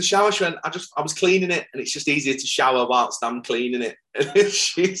you using the shower? She went, I was cleaning it, and it's just easier to shower whilst I'm cleaning it. And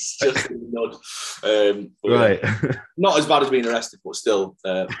she's just a nod. Right. Not as bad as being arrested, but still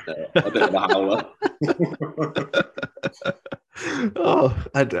a bit of a howler. Oh,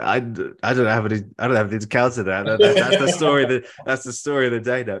 I don't have anything to counter that. That's the story of the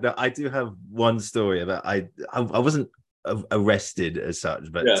day. No, I do have one story about I wasn't arrested as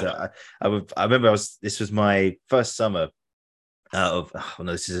such, but I remember this was my first summer out of. Oh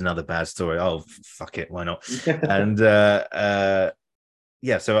no, this is another bad story. Oh fuck it, why not? And so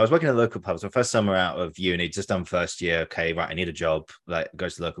I was working at a local pub. So first summer out of uni, just done first year. Okay, right, I need a job. Like go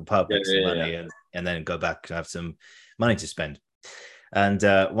to the local pub, make some money, and then go back and have some money to spend. And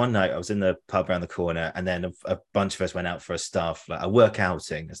one night I was in the pub around the corner, and then a bunch of us went out for a work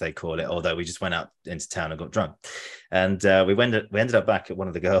outing, as they call it, although we just went out into town and got drunk. And we ended up back at one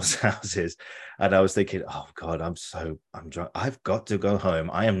of the girls' houses, and I was thinking, oh God, I'm drunk. I've got to go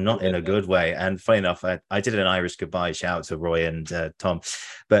home. I am not in a good way. And funny enough, I did an Irish goodbye. Shout out to Roy and Tom.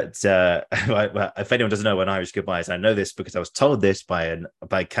 But if anyone doesn't know what an Irish goodbye is, I know this because I was told this by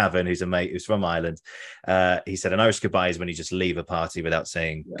Cavan, who's a mate who's from Ireland. He said an Irish goodbye is when you just leave a party without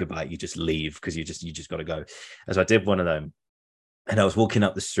saying goodbye. You just leave because you just got to go. And so I did one of them. And I was walking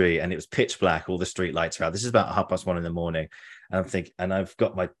up the street and it was pitch black. All the street lights are out. This is about 1:30 in the morning. And I'm thinking, and I've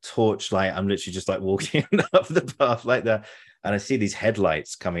got my torchlight. I'm literally just like walking up the path like that. And I see these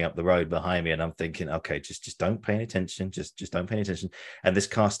headlights coming up the road behind me. And I'm thinking, okay, just don't pay any attention. Just don't pay any attention. And this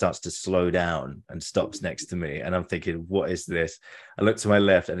car starts to slow down and stops next to me. And I'm thinking, what is this? I look to my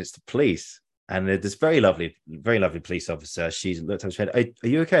left and it's the police. And this very lovely police officer. She looked up, she said, are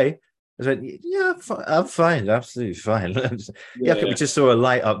you okay? I said, yeah, I'm fine, absolutely fine. We just saw a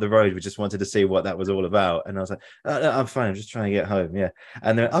light up the road. We just wanted to see what that was all about. And I was like, no, I'm fine. I'm just trying to get home. Yeah.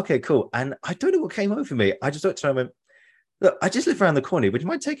 And they're okay, cool. And I don't know what came over me. I just looked at her and went, look, I just live around the corner. Would you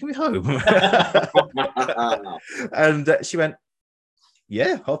mind taking me home? And she went,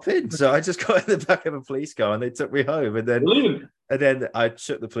 yeah, hop in. So I just got in the back of a police car and they took me home. And then I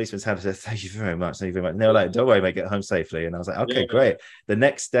shook the policeman's hand and said, thank you very much. Thank you very much. And they were like, don't worry, mate, get home safely. And I was like, okay, great. The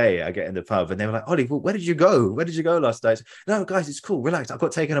next day I get in the pub and they were like, Ollie, well, where did you go? Where did you go last night? Said, no, guys, it's cool. Relax. I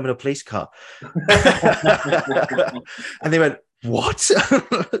got taken home in a police car. And they went, what?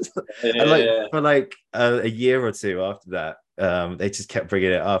 For like a year or two after that, they just kept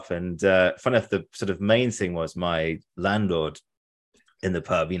bringing it up. And funny enough, the sort of main thing was my landlord in the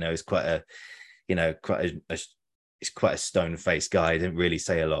pub, is quite a he's quite a stone-faced guy. He didn't really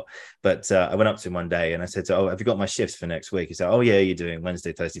say a lot. But I went up to him one day and I said, have you got my shifts for next week? He said, oh, yeah, you're doing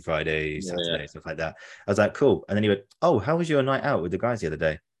Wednesday, Thursday, Friday, Saturday, stuff like that. I was like, cool. And then he went, oh, how was your night out with the guys the other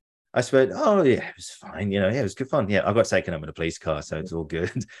day? I said, oh, yeah, it was fine. It was good fun. Yeah, I got taken up in a police car, so it's all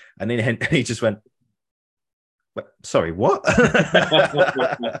good. And then he just went, sorry, what?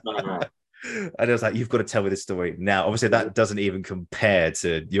 And I was like, you've got to tell me this story now. Obviously, that doesn't even compare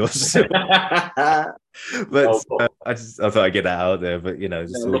to yours. But I thought I'd get that out there. But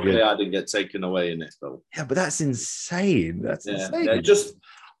luckily I didn't get taken away in it though. Yeah, but that's insane. That's insane. Yeah, just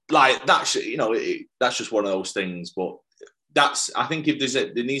like that's that's just one of those things. But I think if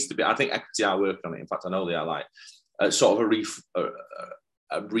there needs to be. I think Equity are working on it. In fact, I know they are like sort of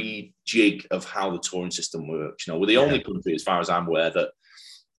a rejig of how the touring system works. We're the only country, as far as I'm aware, that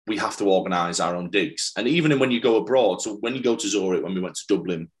we have to organise our own digs. And even when you go abroad, so when you go to Zurich, when we went to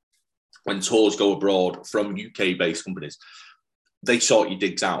Dublin, when tours go abroad from UK-based companies, they sort your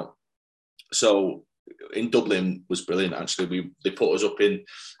digs out. So in Dublin was brilliant, actually. They put us up in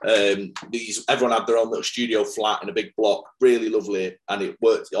everyone had their own little studio flat in a big block, really lovely. And it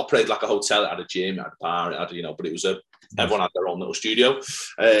worked. It operated like a hotel. It had a gym, it had a bar, it had, but it was everyone had their own little studio.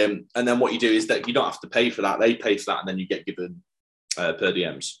 And then what you do is that you don't have to pay for that. They pay for that, and then you get given per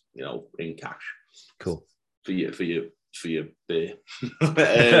diems, in cash. Cool. For your beer.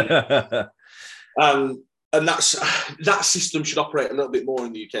 And that system should operate a little bit more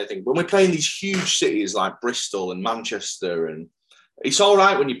in the UK, I think. When we're playing these huge cities like Bristol and Manchester, and it's all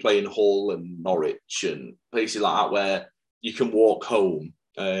right when you play in Hull and Norwich and places like that where you can walk home.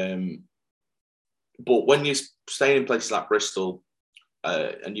 But when you're staying in places like Bristol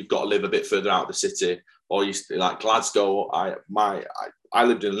and you've got to live a bit further out of the city, or you like Glasgow, I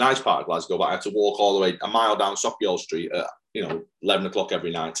lived in a nice part of Glasgow, but I had to walk all the way a mile down Sauchiehall Street at 11 o'clock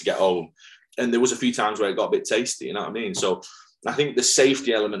every night to get home. And there was a few times where it got a bit tasty, you know what I mean? So I think the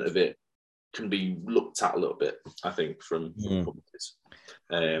safety element of it can be looked at a little bit, I think, from companies.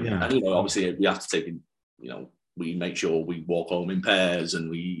 And, obviously we have to take it, we make sure we walk home in pairs and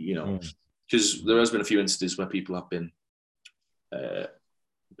we, because there has been a few instances where people have been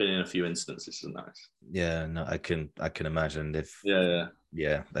in a few instances, isn't that nice? Yeah, no, I can imagine if I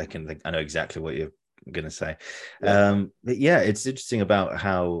know exactly what you're going to say. But it's interesting about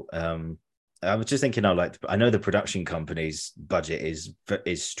how I was just thinking, I know the production company's budget is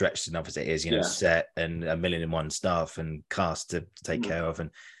stretched enough as it is, set and 1,000,001 staff and cast to take care of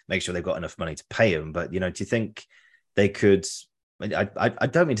and make sure they've got enough money to pay them. But, do you think they could, I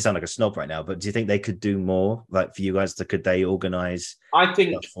don't mean to sound like a snob right now, but do you think they could do more? Like for you guys, could they organise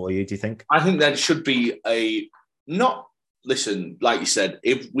stuff for you, do you think? I think there should be listen, like you said,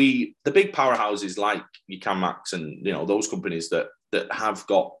 the big powerhouses like your CanMax and, those companies that have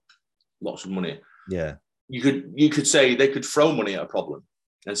got lots of money. Yeah. You could say they could throw money at a problem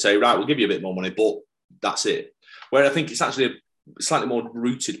and say, right, we'll give you a bit more money, but that's it. Where I think it's actually a slightly more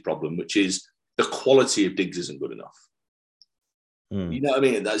rooted problem, which is the quality of digs isn't good enough. You know what I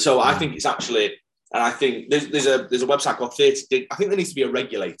mean? So I think it's actually And I think there's a website called Theatre Dig. I think there needs to be a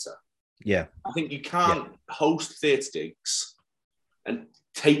regulator. Yeah. I think you can't host theatre digs and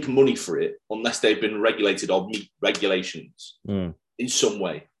take money for it unless they've been regulated or meet regulations in some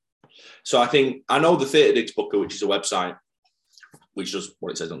way. So I know the Theatre Digs Booker, which is a website which does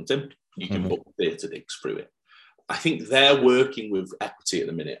what it says on the tin. You can book theatre digs through it. I think they're working with equity at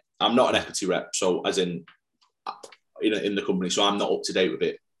the minute. I'm not an equity rep, so as in the company, so I'm not up to date with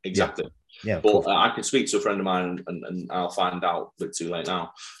it exactly. Yeah, but I can speak to a friend of mine and I'll find out a bit too late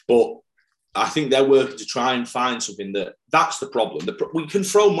now. But I think they're working to try and find something that's the problem. We can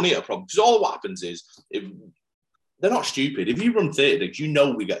throw money at a problem because all what happens is they're not stupid. If you run theatre digs,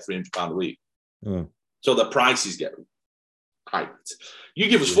 we get £300 a week. So the prices get hiked. You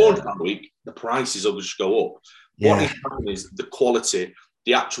give us £400 a week, the prices will just go up. What is happening is the quality,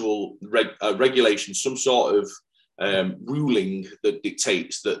 the actual regulation, some sort of ruling that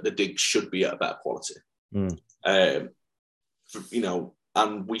dictates that the digs should be at a better quality. And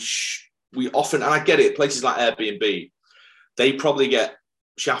we often, and I get it, places like Airbnb, they probably get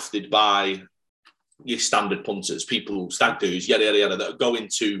shafted by your standard punters, people, stag do's, yada, yada, yada, that go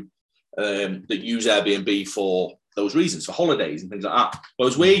into, that use Airbnb for those reasons, for holidays and things like that.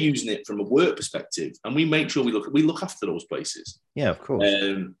 Whereas we're using it from a work perspective and we make sure we look after those places. Yeah, of course.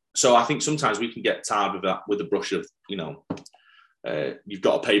 So I think sometimes we can get tired with that, with the brush of, you've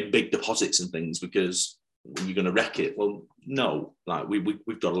got to pay big deposits and things because you're going to wreck it. Well, no, like we've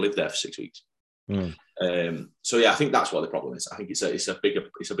got to live there for 6 weeks. So yeah, I think that's what the problem is. I think it's a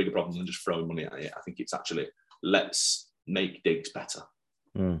bigger problem than just throwing money at it. I think it's actually, let's make digs better.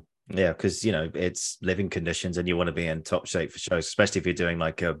 Yeah, because it's living conditions and you want to be in top shape for shows, especially if you're doing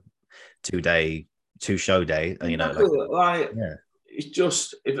like a 2-show day. It's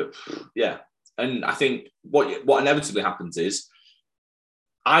just and I think what inevitably happens is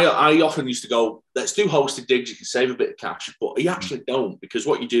I often used to go, let's do hosted digs, you can save a bit of cash, but you actually don't, because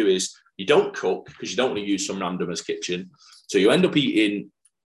what you do is you don't cook because you don't want to use some randomer's kitchen. So you end up eating,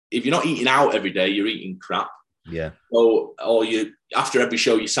 if you're not eating out every day, you're eating crap. Yeah. Or you, after every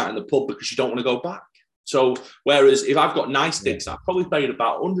show, you sat in the pub because you don't want to go back. So whereas if I've got nice digs, I've probably paid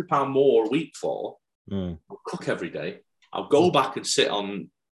about £100 more a week for, I'll cook every day. I'll go back and sit on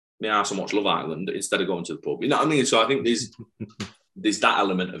my house and watch Love Island instead of going to the pub. You know what I mean? So I think there's that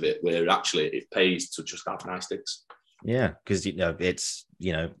element of it where actually it pays to just have nice digs. Yeah, because it's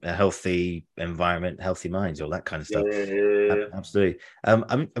a healthy environment, healthy minds, all that kind of stuff. Yeah. Absolutely.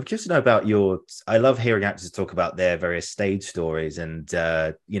 I'm curious to know about I love hearing actors talk about their various stage stories, and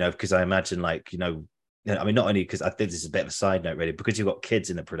because I imagine I mean, not only because I think this is a bit of a side note, really, because you've got kids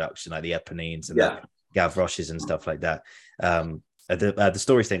in the production, like the Eponines and the Gavroches and stuff like that. The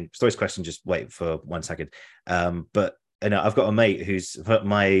stories question, just wait for 1 second. But I've got a mate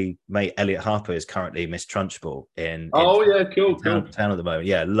my mate Elliot Harper is currently Miss Trunchbull in town at the moment.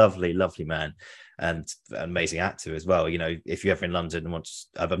 Yeah, lovely man, and amazing actor as well. If you're ever in London and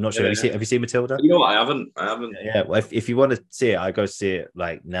I'm not sure. Have you seen Matilda? I haven't. Yeah, well, if you want to see it, I go see it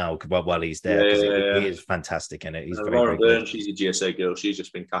now while he's there. He is fantastic in it. He's very, Laura very Byrne, she's a GSA girl. She's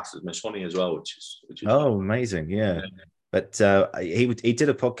just been cast as Miss Honey as well, which is amazing. Yeah. But he did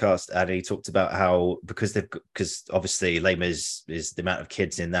a podcast and he talked about how because obviously Les Mis is the amount of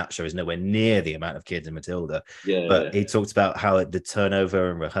kids in that show is nowhere near the amount of kids in Matilda. He talked about how the turnover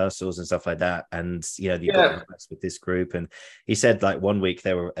and rehearsals and stuff like that, and you got with this group, and he said 1 week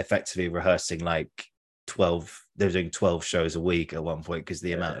they were effectively rehearsing 12. They were doing 12 shows a week at one point because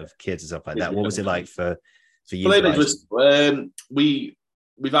the amount of kids and stuff like that. What was it like for you guys?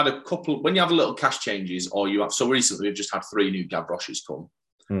 We've had a couple, when you have a little cash changes, or so recently we've just had 3 new Gavroches come.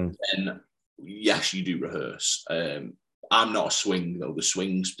 And yes, you do rehearse. I'm not a swing though. The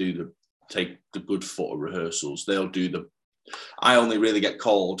swings take the good foot of rehearsals. I only really get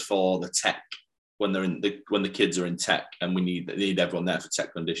called for the tech when the kids are in tech and they need everyone there for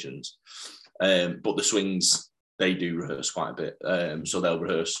tech conditions. But the swings, they do rehearse quite a bit. So they'll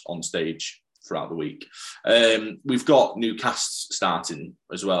rehearse on stage throughout the week. We've got new casts starting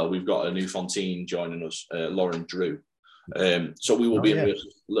as well. We've got a new Fontaine joining us, Lauren Drew. So we will be in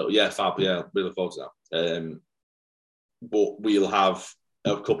fab, really forward to that. But we'll have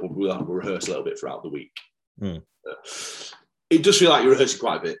we'll rehearse a little bit throughout the week. It does feel like you're rehearsing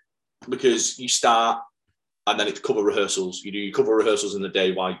quite a bit because you start and then it's cover rehearsals. You do your cover rehearsals in the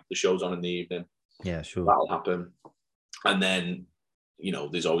day while the show's on in the evening. Yeah, sure. That'll happen. And then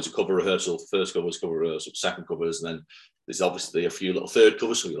there's always a cover rehearsal. First covers, cover rehearsal, second covers, and then there's obviously a few little third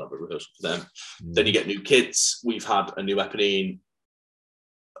covers, so you'll have a rehearsal for them. Then you get new kids. We've had a new Eponine,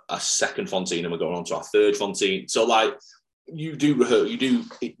 a second Fontaine, and we're going on to our third Fontaine. So you do rehearse,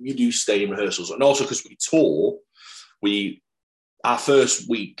 you do stay in rehearsals, and also because we tour, our first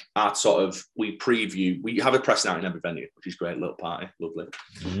week, we preview. We have a press night in every venue, which is great, little party, lovely.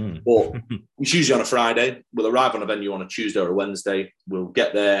 But it's usually on a Friday. We'll arrive on a venue on a Tuesday or a Wednesday. We'll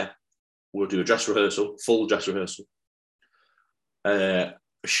get there. We'll do a dress rehearsal, full dress rehearsal. A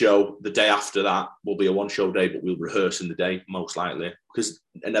show. The day after that will be a one-show day, but we'll rehearse in the day, most likely, because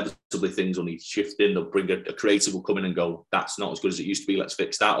inevitably things will need shifting. They'll bring a creative will come in and go, that's not as good as it used to be, let's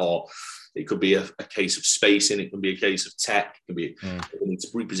fix that. Or it could be a case of spacing, it can be a case of tech, it can be they need to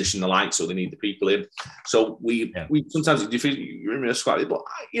reposition the lights, so they need the people in. So we sometimes you're in slightly, but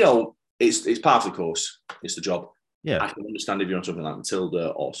it's part of the course, it's the job. Yeah, I can understand if you're on something like Matilda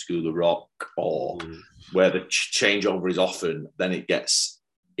or School of Rock, or where the changeover is often, then it gets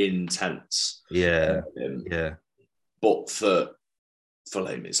intense. Yeah. But for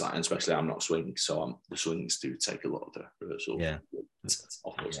Liam, it's like, and especially I'm not swing, so the swings do take a lot of the rehearsal. Yeah.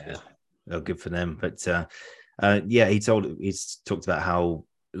 Oh, good for them. But he's talked about how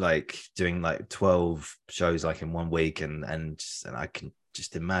like doing like 12 shows like in 1 week, and I can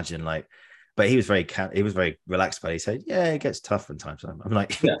just imagine like. But he was very relaxed. But he said, "Yeah, it gets tough from time to time." I'm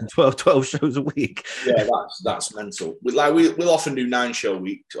like, 12 shows a week. Yeah, that's mental. We'll often do 9-show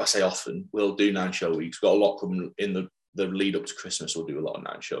weeks. I say often. We'll do 9-show weeks. We've got a lot coming in the lead up to Christmas. We'll do a lot of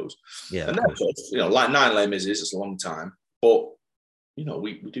 9 shows. Yeah, and then like 9 Les Mis is a long time, but we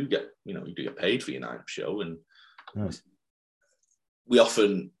do get you do get paid for your 9th show, and nice. We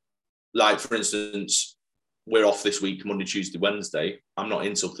often, like for instance, we're off this week, Monday, Tuesday, Wednesday. I'm not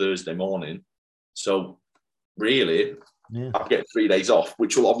in till Thursday morning. So really, I'll get 3 days off,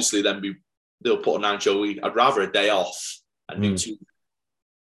 which will obviously then they'll put a 9-show week. I'd rather a day off and do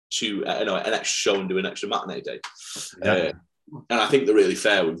an extra show and do an extra matinee day. And I think they're really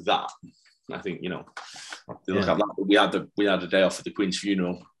fair with that. I think, look at that. We had a day off for the Queen's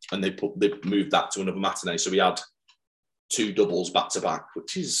funeral, and they moved that to another matinee. So we had 2 doubles back to back,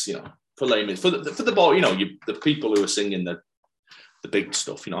 which is, for laymen, for the ball, the people who are singing the big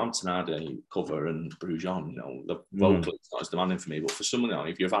stuff, Antonada cover and Brujon, the vocal is not as demanding for me, but for someone else,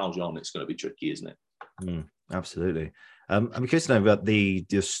 if you're Valjean, it's going to be tricky, isn't it? Absolutely. I'm curious to know about the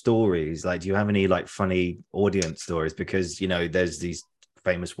stories. Like, do you have any like funny audience stories? Because there's these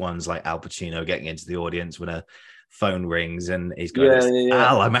famous ones like Al Pacino getting into the audience when a phone rings and he's going,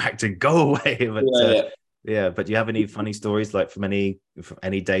 Al, I'm acting, go away. But but do you have any funny stories like from any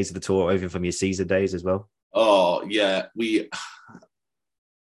days of the tour, or even from your Caesar days as well? Oh yeah, we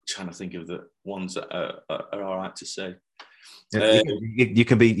trying to think of the ones that are all right to say. You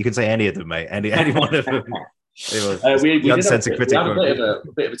can say any of them, mate. Any one of them. We had a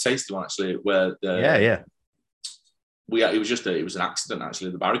bit of a tasty one actually, where it was an accident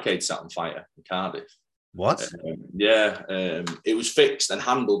actually. The barricade sat on fire in Cardiff. What? It was fixed and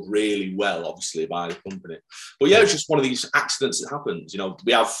handled really well, obviously, by the company. But it's just one of these accidents that happens.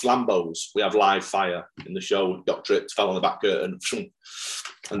 We have flambeaux, we have live fire in the show. Got tripped, fell on the back curtain,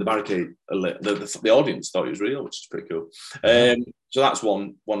 and the barricade lit. The audience thought it was real, which is pretty cool. So that's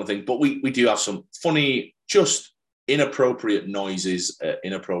one thing. But we do have some funny, just inappropriate noises at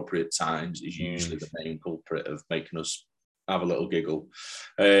inappropriate times is usually the main culprit of making us have a little giggle.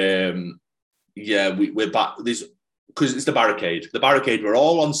 We're back. Because it's the barricade. The barricade, we're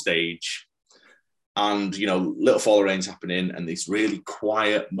all on stage, and little fall of rain's happening, and these really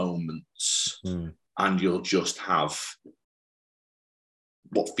quiet moments, and you'll just have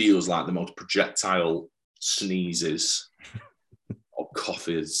what feels like the most projectile sneezes or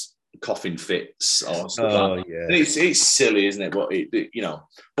coughing fits or stuff like that. Yeah. It's silly, isn't it? But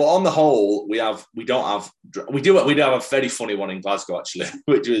but on the whole, we do have a very funny one in Glasgow actually,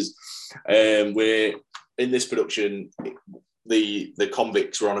 which was we're in this production. The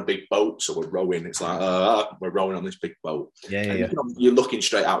convicts were on a big boat, so we're rowing. It's like we're rowing on this big boat. You're looking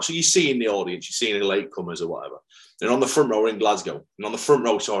straight out, so you see in the audience, you're seeing the latecomers or whatever. And on the front row, we're in Glasgow, and on the front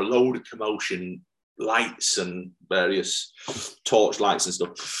row, saw a load of commotion, lights and various torch lights and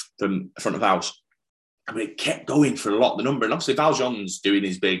stuff from the front of the house. I mean, it kept going for a lot of the number, and obviously Valjean's doing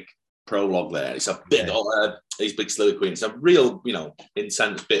his big prologue there. It's a bit his big soliloquy. It's a real,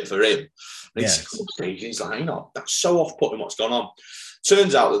 intense bit for him. And he's like, that's so off-putting what's gone on.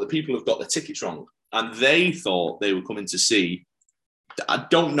 Turns out that the people have got their tickets wrong, and they thought they were coming to see. I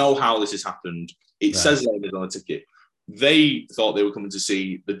don't know how this has happened. It says on the ticket. They thought they were coming to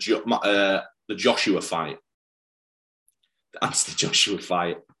see the Joshua fight. The Anthony Joshua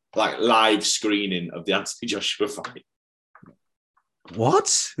fight. Like live screening of the Anthony Joshua fight.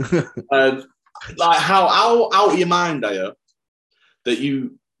 What? Like how out of your mind are you that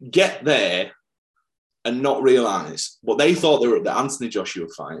you get there and not realise. But they thought they were at the Anthony Joshua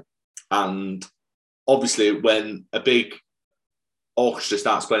fight. And obviously, when a big orchestra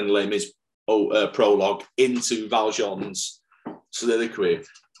starts playing the Les Mis prologue into Valjean's soliloquy,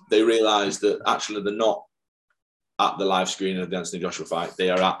 they realise that actually they're not at the live screening of the Anthony Joshua fight. They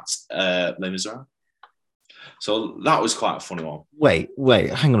are at Les Miserables. So that was quite a funny one. Wait,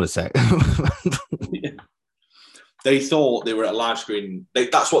 hang on a sec. Yeah. They thought they were at a live screening.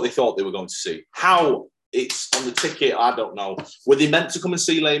 That's what they thought they were going to see. How it's on the ticket, I don't know. Were they meant to come and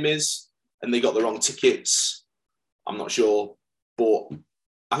see Les Mis and they got the wrong tickets? I'm not sure. But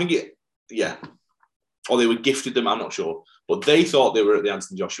I think or they were gifted them, I'm not sure. But they thought they were at the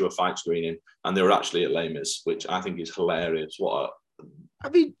Anthony Joshua fight screening and they were actually at Les Mis, which I think is hilarious. I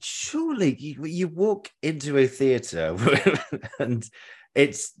mean, surely you walk into a theatre and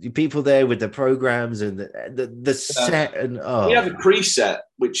it's people there with the programs and the set and we have a preset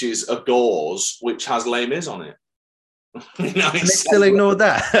which is a gauze which has Les Mis on it. You know, they still ignored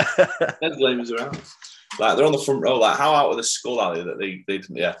that. There's Les Mis around. Like they're on the front row. Like how out of the skull are they that they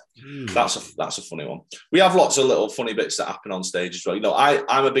yeah. That's a funny one. We have lots of little funny bits that happen on stage as well. You know,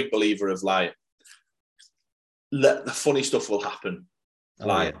 I'm a big believer of like the funny stuff will happen.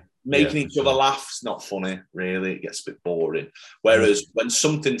 Making each other laugh is not funny, really. It gets a bit boring. Whereas when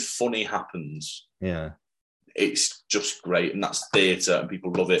something funny happens, it's just great, and that's theatre, and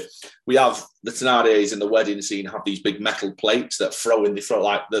people love it. We have the Thénardiers in the wedding scene have these big metal plates that they throw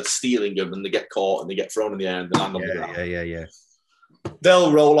like they're stealing them, and they get caught, and they get thrown in the air, and they land on the ground. Yeah.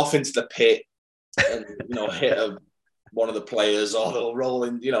 They'll roll off into the pit, and hit one of the players, or they'll roll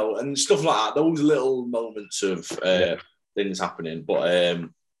in, and stuff like that. Those little moments of things happening, but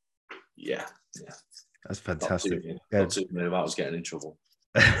that's fantastic. Not too many about us getting in trouble.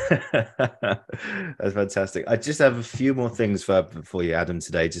 That's fantastic. I just have a few more things for you, Adam,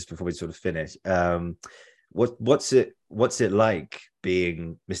 today, just before we sort of finish. What's it like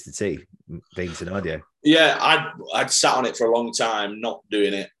being Mr. T, being Thénardier? Yeah, I'd sat on it for a long time, not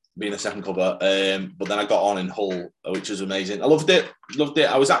doing it, being a second cover, but then I got on in Hull, which was amazing. I loved it.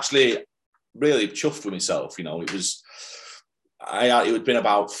 I was actually really chuffed with myself. It had been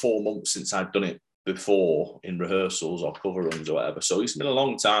about 4 months since I'd done it before in rehearsals or cover runs or whatever. So it's been a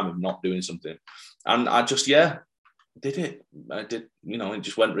long time of not doing something. And I just, did it. I did, it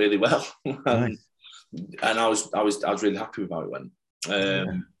just went really well. and I was really happy with how it went. I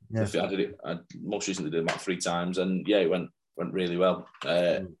did it. I most recently did it about 3 times and it went really well.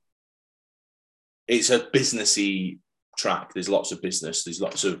 It's a businessy track. There's lots of business. There's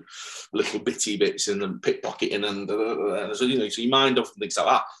lots of little bitty bits and then pickpocketing and so so you mind off things like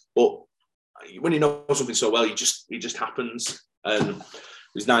that. But when you know something so well, it just happens. And it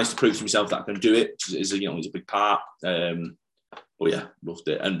was nice to prove to myself that I can do it. It's a big part. But yeah, loved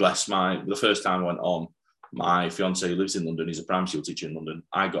it. And the first time I went on, my fiance who lives in London, he's a primary school teacher in London.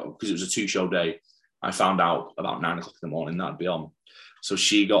 Because it was a 2-show day, I found out about 9 o'clock in the morning that I'd be on. So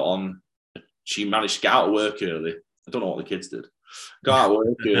she got on. She managed to get out of work early. I don't know what the kids did. Got out of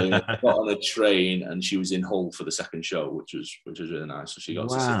work early, got on a train, and she was in Hull for the second show, which was really nice. So she got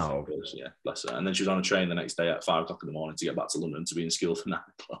to see, yeah, bless her. And then she was on a train the next day at 5 o'clock in the morning to get back to London to be in school for 9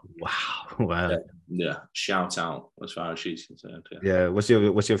 o'clock. Wow. Yeah. Shout out as far as she's concerned. Yeah. What's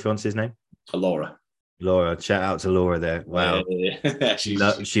your fiance's name? Laura. Shout out to Laura there. Wow. Yeah. She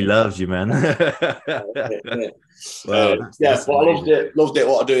loves you, man. Well, but I loved it.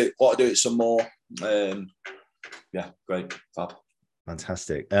 Want to do it some more. Great. Fab.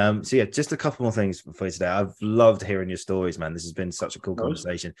 Fantastic. So yeah, just a couple more things for you today. I've loved hearing your stories, man. This has been such a cool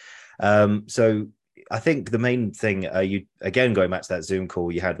conversation. So I think the main thing, you again going back to that Zoom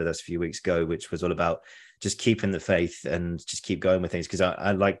call you had with us a few weeks ago, which was all about just keeping the faith and just keep going with things. Because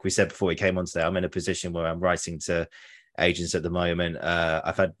I like we said before we came on today, I'm in a position where I'm writing to agents at the moment.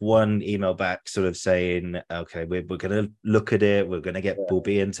 I've had one email back sort of saying, okay, we're going to look at it. We're going to we'll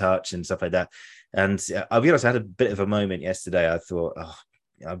be in touch and stuff like that. And I'll be honest, I had a bit of a moment yesterday. I thought,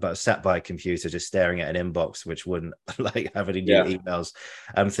 I sat by a computer just staring at an inbox, which wouldn't have any new emails.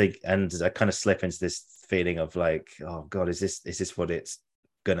 And I kind of slip into this feeling of like, oh God, is this what it's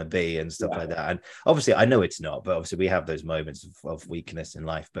gonna be and stuff like that. And obviously I know it's not, but obviously we have those moments of weakness in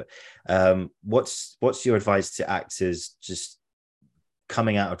life. But what's your advice to actors just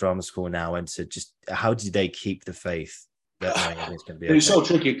coming out of drama school now, and to just how do they keep the faith that it's going to be okay? It's so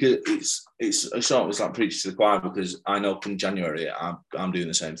tricky because it's almost like preaching to the choir, because I know come January I'm doing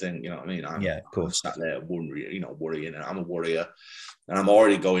the same thing, you know what I mean? Of course. I'm sat there worrying, and I'm a worrier, and I'm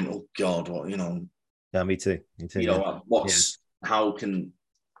already going, oh God, what, Yeah, me too. How can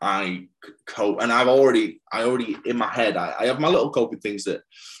I cope? And I already in my head, I have my little coping things that,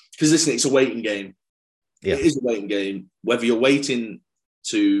 because listen, it's a waiting game. It is a waiting game. Whether you're waiting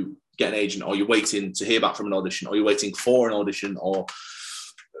to get an agent, or you're waiting to hear back from an audition, or you're waiting for an audition, or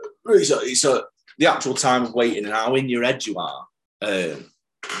it's the actual time of waiting and how in your head you are.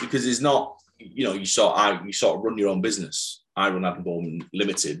 Because it's not, you sort of run your own business. I run Adam Bowman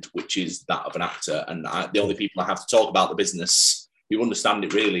Limited, which is that of an actor, and the only people I have to talk about the business who understand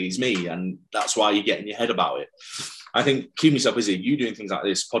it really is me, and that's why you get in your head about it. I think keeping yourself busy, you doing things like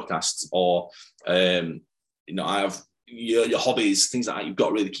this, podcasts, or I have your hobbies, things like that. You've got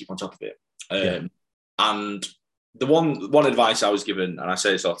to really keep on top of it. And the one advice I was given, and I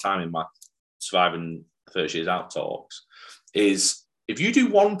say this all the time in my Surviving 30 Years Out talks, is if you do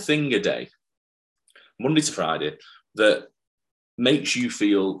one thing a day, Monday to Friday, that makes you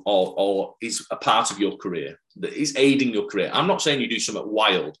feel or is a part of your career, that is aiding your career. I'm not saying you do something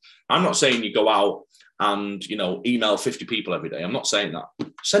wild. I'm not saying you go out and, email 50 people every day. I'm not saying that.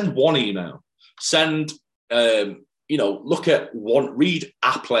 Send one email. Send, look at one, read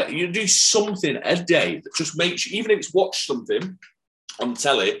Applet. You do something a day that just makes you, even if it's watch something on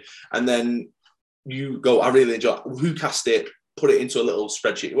telly, and then you go, I really enjoy it. Who cast it? Put it into a little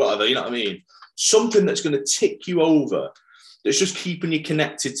spreadsheet, whatever, you know what I mean? Something that's going to tick you over, that's just keeping you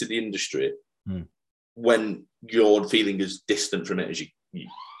connected to the industry when you're feeling as distant from it as you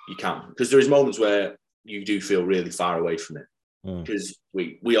can. Because there is moments where you do feel really far away from it. Because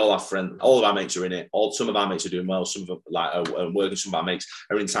we all have friends, all of our mates are in it. Some of our mates are doing well, some of them are working, some of our mates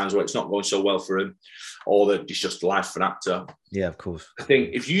are in times where it's not going so well for them, or that it's just life for an actor. Yeah, of course. I think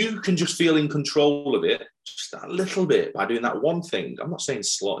if you can just feel in control of it, just a little bit by doing that one thing. I'm not saying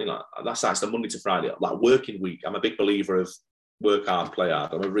slot, that's the Monday to Friday, like working week. I'm a big believer of work hard, play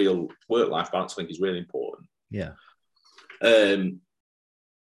hard. I'm a real work-life balance. I think is really important. Yeah. I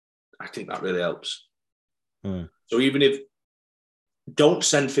think that really helps. So even if don't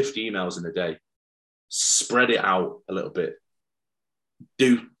send 50 emails in a day, spread it out a little bit.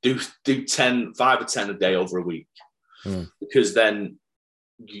 Do 5 or 10 a day over a week, because then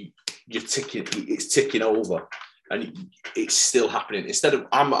you're ticking. It's ticking over, and it's still happening. Instead of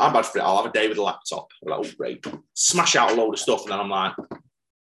I'm bad for it. I'll have a day with a laptop. I'm like, oh great, smash out a load of stuff, and then I'm like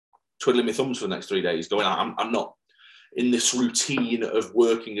twiddling my thumbs for the next 3 days. Going, I'm not in this routine of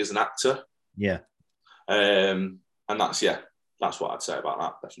working as an actor. Yeah. And that's what I'd say about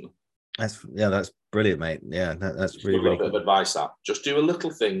that, definitely. That's brilliant, mate. Yeah, that's really, really a bit of advice. That just do a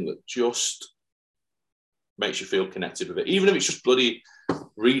little thing that just makes you feel connected with it, even if it's just bloody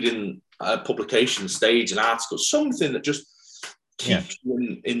reading a publication, stage, an article, something that just keeps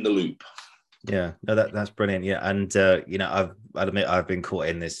you in the loop. Yeah, no, that's brilliant. Yeah, and I'll admit I've been caught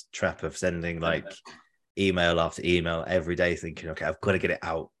in this trap of sending like email after email every day, thinking, okay, I've got to get it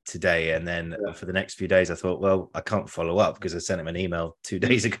out today, and then for the next few days I thought, well, I can't follow up because I sent him an email 2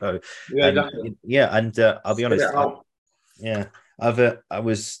 days ago. I'll be honest,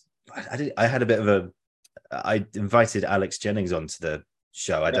 I invited Alex Jennings onto the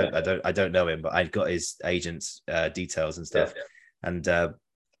show. I don't know him, but I got his agent's details and stuff, and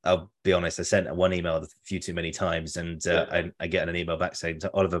I'll be honest, I sent one email a few too many times, and I get an email back saying,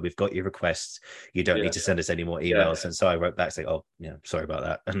 Oliver, we've got your request. You don't need to send us any more emails. And so I wrote back saying, oh, sorry about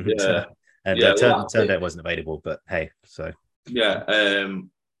that. And turned out it wasn't available, but hey, so.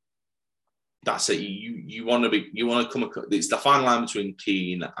 That's it. You want to come across, it's the fine line between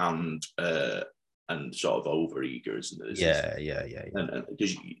keen and sort of over eager, isn't it? And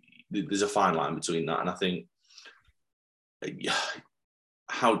because there's a fine line between that. And I think,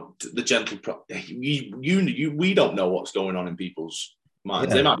 how the gentle we don't know what's going on in people's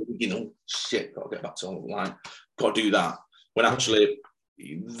minds. They might be thinking, shit, gotta get back to online, gotta do that, when actually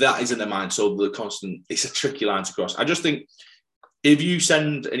that isn't their mind. So it's a tricky line to cross. I just think if you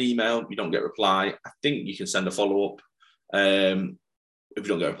send an email, you don't get a reply, I think you can send a follow-up. If you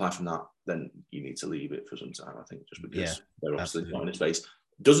don't get a reply from that, then you need to leave it for some time, I think, just because they're obviously not in his face.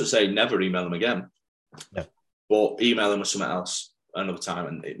 Doesn't say never email them again, but email them with something else another time,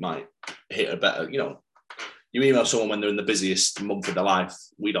 and it might hit a better, you email someone when they're in the busiest month of their life.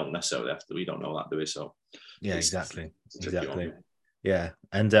 We don't necessarily we don't know that, do we? So exactly. Yeah.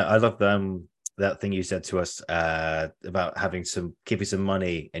 And I love that thing you said to us about keeping some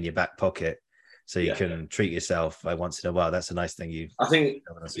money in your back pocket so you can treat yourself like once in a while. That's a nice thing I think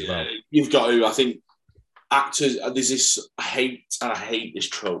you've got to. I think actors, there's this, I hate this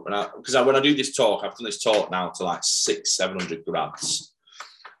trope, because when I do this talk, I've done this talk now to like 600-700 grads,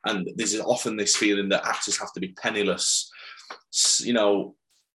 and there's often this feeling that actors have to be penniless,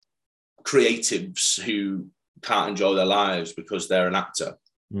 creatives who can't enjoy their lives because they're an actor.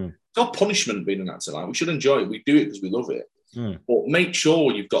 It's not punishment being an actor. Like, we should enjoy it. We do it because we love it. But make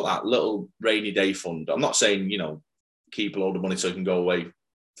sure you've got that little rainy day fund. I'm not saying, keep a load of money so you can go away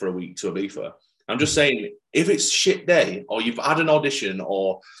for a week to Ibiza. I'm just saying, if it's shit day, or you've had an audition,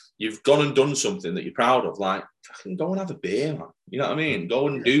 or you've gone and done something that you're proud of, like, fucking go and have a beer, man. You know what I mean? Go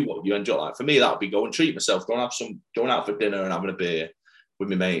and do what you enjoy. Like, for me, that would be go and treat myself, going out for dinner and having a beer with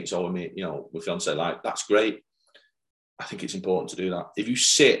my mates or with me, with fiance. Like, that's great. I think it's important to do that. If you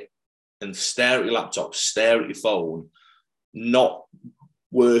sit and stare at your laptop, stare at your phone, not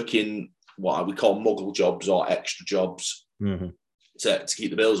working what we call muggle jobs or extra jobs to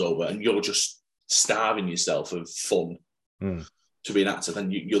keep the bills over, and you're just starving yourself of fun to be an actor, then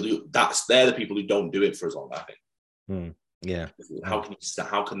they're the people who don't do it for as long, I think. Yeah. How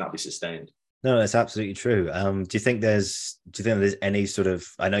can that be sustained? No, that's absolutely true. Do you think there's any sort of,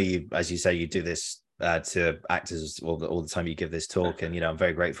 I know you, as you say, you do this to actors all the time you give this talk, and I'm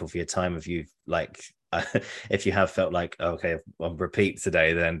very grateful for your time. If you've if you have felt like, okay, I'll repeat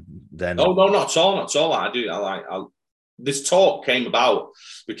today, then no, not at all. This talk came about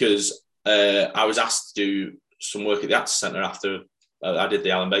because I was asked to do some work at the Actors Centre after I did the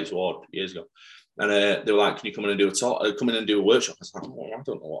Alan Bates Award years ago, and they were like, "Can you come in and do a talk? Come in and do a workshop?" I was like, "Oh, I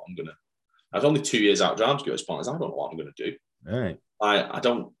don't know what I'm gonna." I was only 2 years out of drama school at this point. I don't know what I'm gonna do. Right. I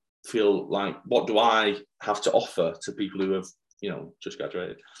don't feel like, what do I have to offer to people who have just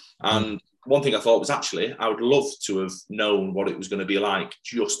graduated? And one thing I thought was, actually, I would love to have known what it was going to be like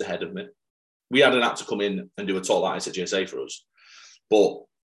just ahead of me. We had an actor come in and do a talk like this at GSA for us, but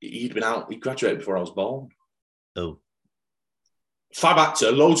he graduated before I was born. Oh. Fab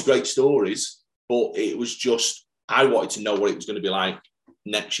actor, loads of great stories, but it was just, I wanted to know what it was going to be like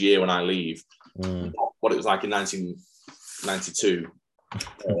next year when I leave, not what it was like in 1992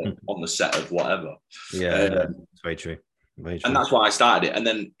 on the set of whatever. Yeah, it's very true. And that's why I started it. And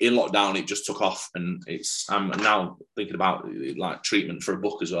then in lockdown, it just took off, and I'm now thinking about like treatment for a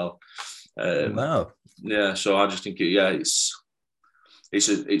book as well. Wow. Yeah, so I just think it's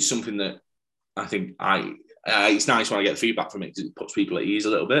something that I think it's nice when I get feedback from it, because it puts people at ease a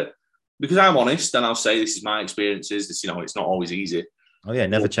little bit. Because I'm honest, and I'll say this is my experiences. This, it's not always easy. Oh yeah,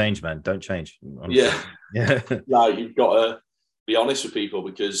 never change, man. Don't change. Honestly. Yeah. Like, you've got to be honest with people,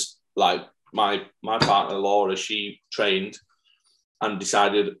 because like my partner Laura, she trained and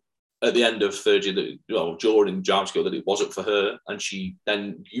decided at the end of third year that, during drama school, that it wasn't for her, and she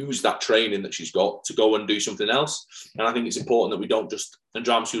then used that training that she's got to go and do something else. And I think it's important that we don't just, and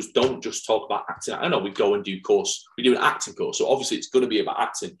drama schools don't just talk about acting. I know we go and do an acting course, so obviously it's going to be about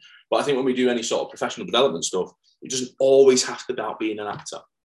acting. But I think when we do any sort of professional development stuff, it doesn't always have to be about being an actor.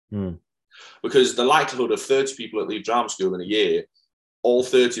 Because the likelihood of 30 people that leave drama school in a year, all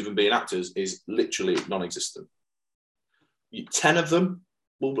 30 of them being actors, is literally non-existent. 10 of them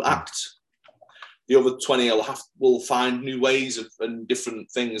will act. The other 20 will find new ways and different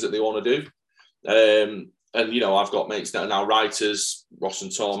things that they want to do. And I've got mates that are now writers, Ross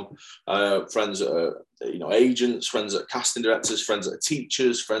and Tom, friends that are agents, friends that are casting directors, friends that are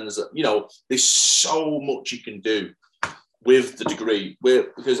teachers, friends that there's so much you can do with the degree.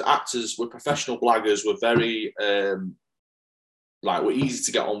 Because actors, we're professional blaggers, we're very we're easy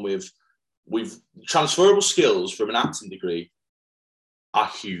to get on with. We've transferable skills from an acting degree are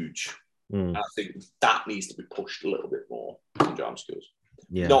huge. And I think that needs to be pushed a little bit more in drama schools.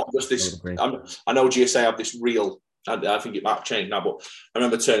 Yeah, not just this. I know GSA have this reel. I think it might change now, but I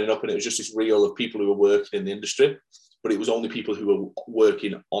remember turning up and it was just this reel of people who were working in the industry, but it was only people who were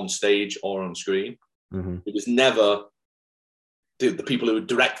working on stage or on screen. It was never the people who were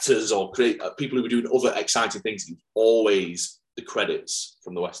directors or people who were doing other exciting things. It was always the credits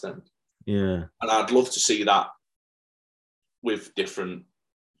from the West End. Yeah, and I'd love to see that with different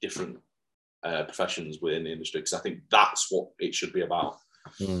professions within the industry, because I think that's what it should be about.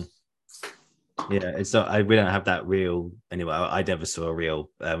 Yeah, it's not. We don't have that reel anyway. I never saw a reel.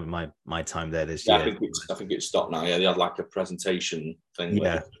 My time there this year. I think it's stopped now. Yeah, they had like a presentation thing.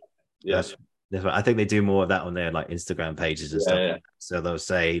 Yeah. That's right. I think they do more of that on their like Instagram pages and stuff. Yeah. So they'll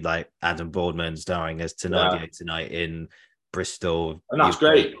say like Adam Boardman starring as Thenardier tonight in Bristol, and that's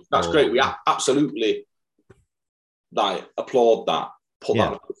great. That's great. We absolutely applaud that. Put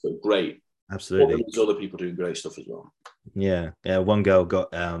that on. Great. Absolutely. But there's other people doing great stuff as well. Yeah. One girl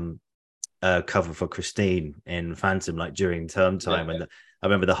got a cover for Christine in Phantom like during term time, and I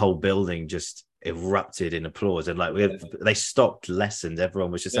remember the whole building just erupted in applause, and they stopped lessons.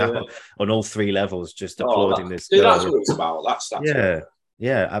 Everyone was just out on all three levels just applauding this girl. That's what it's about. That's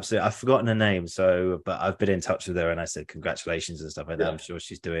Yeah, absolutely. I've forgotten her name, but I've been in touch with her and I said congratulations and stuff like that. I'm sure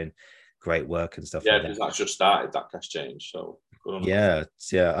she's doing great work and stuff. Yeah, because that's just started, that cast change. So yeah.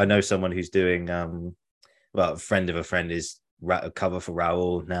 I know someone who's doing well, a friend of a friend is cover for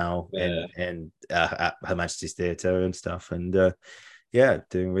Raoul now in at Her Majesty's Theatre and stuff, and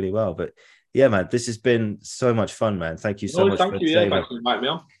doing really well. But yeah, man, this has been so much fun, man. Thank you so much. Thank you. Thanks for inviting me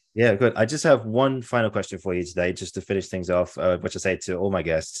on. Yeah, good. I just have one final question for you today, just to finish things off, which I say to all my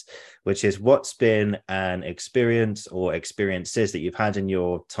guests, which is, what's been an experience or experiences that you've had in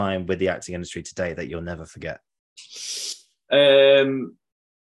your time with the acting industry today that you'll never forget? Two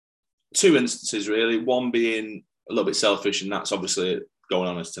instances, really. One being a little bit selfish, and that's obviously going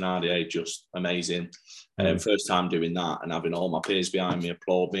on as Thénardier, just amazing. First time doing that and having all my peers behind me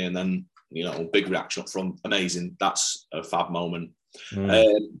applaud me, and then, big reaction up front, amazing. That's a fab moment.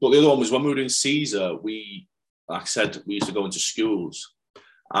 But the other one was when we were doing Caesar. Like I said, we used to go into schools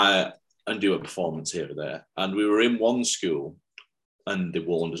and do a performance here or there. And we were in one school, and they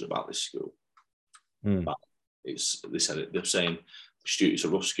warned us about this school. They're saying, it's a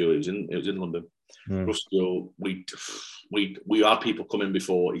rough school. It was in London. Rough school. We had people come in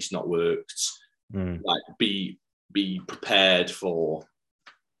before. It's not worked. Like, be prepared for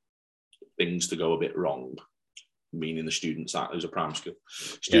things to go a bit wrong. Meaning the students, that was a primary school.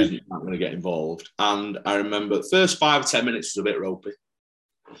 Students aren't going to get involved. And I remember the first 5 or 10 minutes was a bit ropey.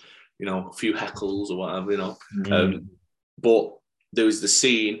 A few heckles or whatever, but there was the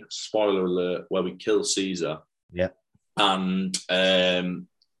scene, spoiler alert, where we kill Caesar. Yeah. And I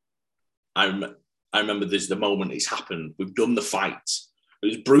remember there's the moment it's happened. We've done the fight. It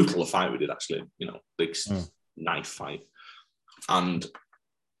was brutal, a fight we did, actually, big knife fight. And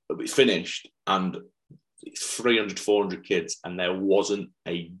we finished, and 300, 400 kids, and there wasn't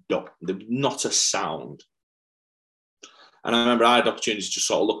not a sound. And I remember I had opportunities to just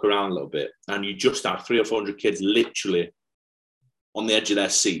sort of look around a little bit, and you just had 300 or 400 kids literally on the edge of their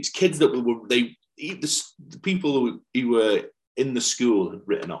seats. Kids that the people who were in the school had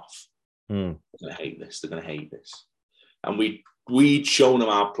written off. They're going to hate this. They're going to hate this. And we'd shown them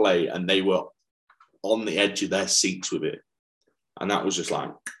our play, and they were on the edge of their seats with it. And that was just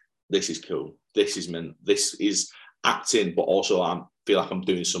like, this is cool. This is this is acting, but also I feel like I'm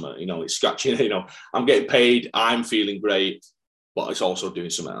doing something, it's scratching, I'm getting paid, I'm feeling great, but it's also doing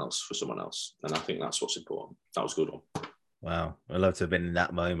something else for someone else. And I think that's what's important. That was a good one. Wow. I'd love to have been in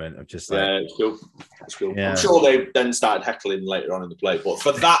that moment of just it's cool. It's cool. Yeah. I'm sure they then started heckling later on in the play, but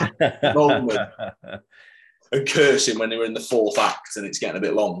for that moment and cursing when they were in the fourth act and it's getting a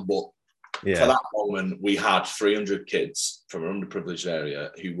bit long, but for that moment, we had 300 kids from an underprivileged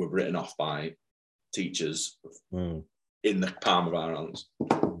area who were written off by teachers in the palm of our hands.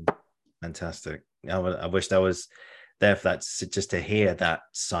 Fantastic. I wish I was there for that, just to hear that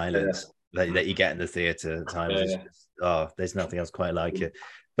silence that you get in the theatre at times. There's nothing else quite like it.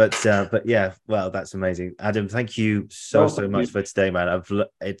 But yeah, well, that's amazing. Adam, thank you so much for today, man.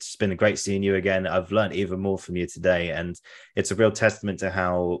 It's been great seeing you again. I've learned even more from you today, and it's a real testament to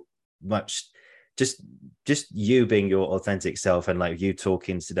how much just you being your authentic self and like you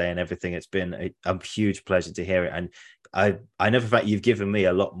talking today and everything. It's been a huge pleasure to hear it, and I know for a fact you've given me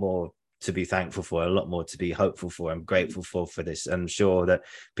a lot more to be thankful for, a lot more to be hopeful for. I'm grateful for this. I'm sure that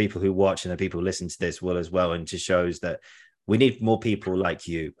people who watch and the people who listen to this will as well, and just shows that we need more people like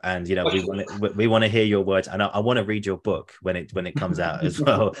you, and we want to hear your words, and I want to read your book when it comes out as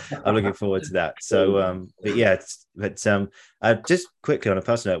well. I'm looking forward to that. So just quickly on a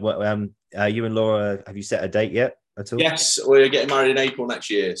personal note, you and Laura, have you set a date yet at all? Yes, we're getting married in April next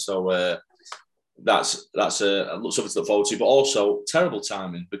year, so that's something to look forward to. But also terrible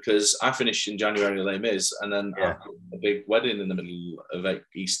timing, because I finished in January Les Mis, and then I have a big wedding in the middle of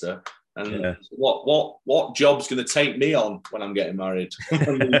Easter. And what job's going to take me on when I'm getting married? Look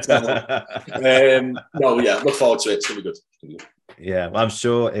forward to it. It's going to be good. Yeah, well, I'm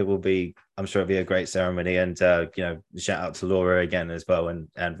sure it'll be a great ceremony, and shout out to Laura again as well,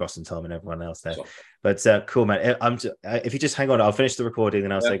 and Ross and Tom and everyone else there. Sure. But cool, man. If you just hang on, I'll finish the recording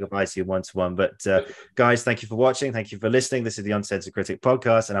and I'll say goodbye to you one-to-one. But guys, thank you for watching. Thank you for listening. This is the Uncensored Critic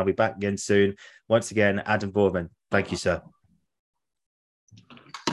podcast, and I'll be back again soon. Once again, Adam Boardman, thank you, sir.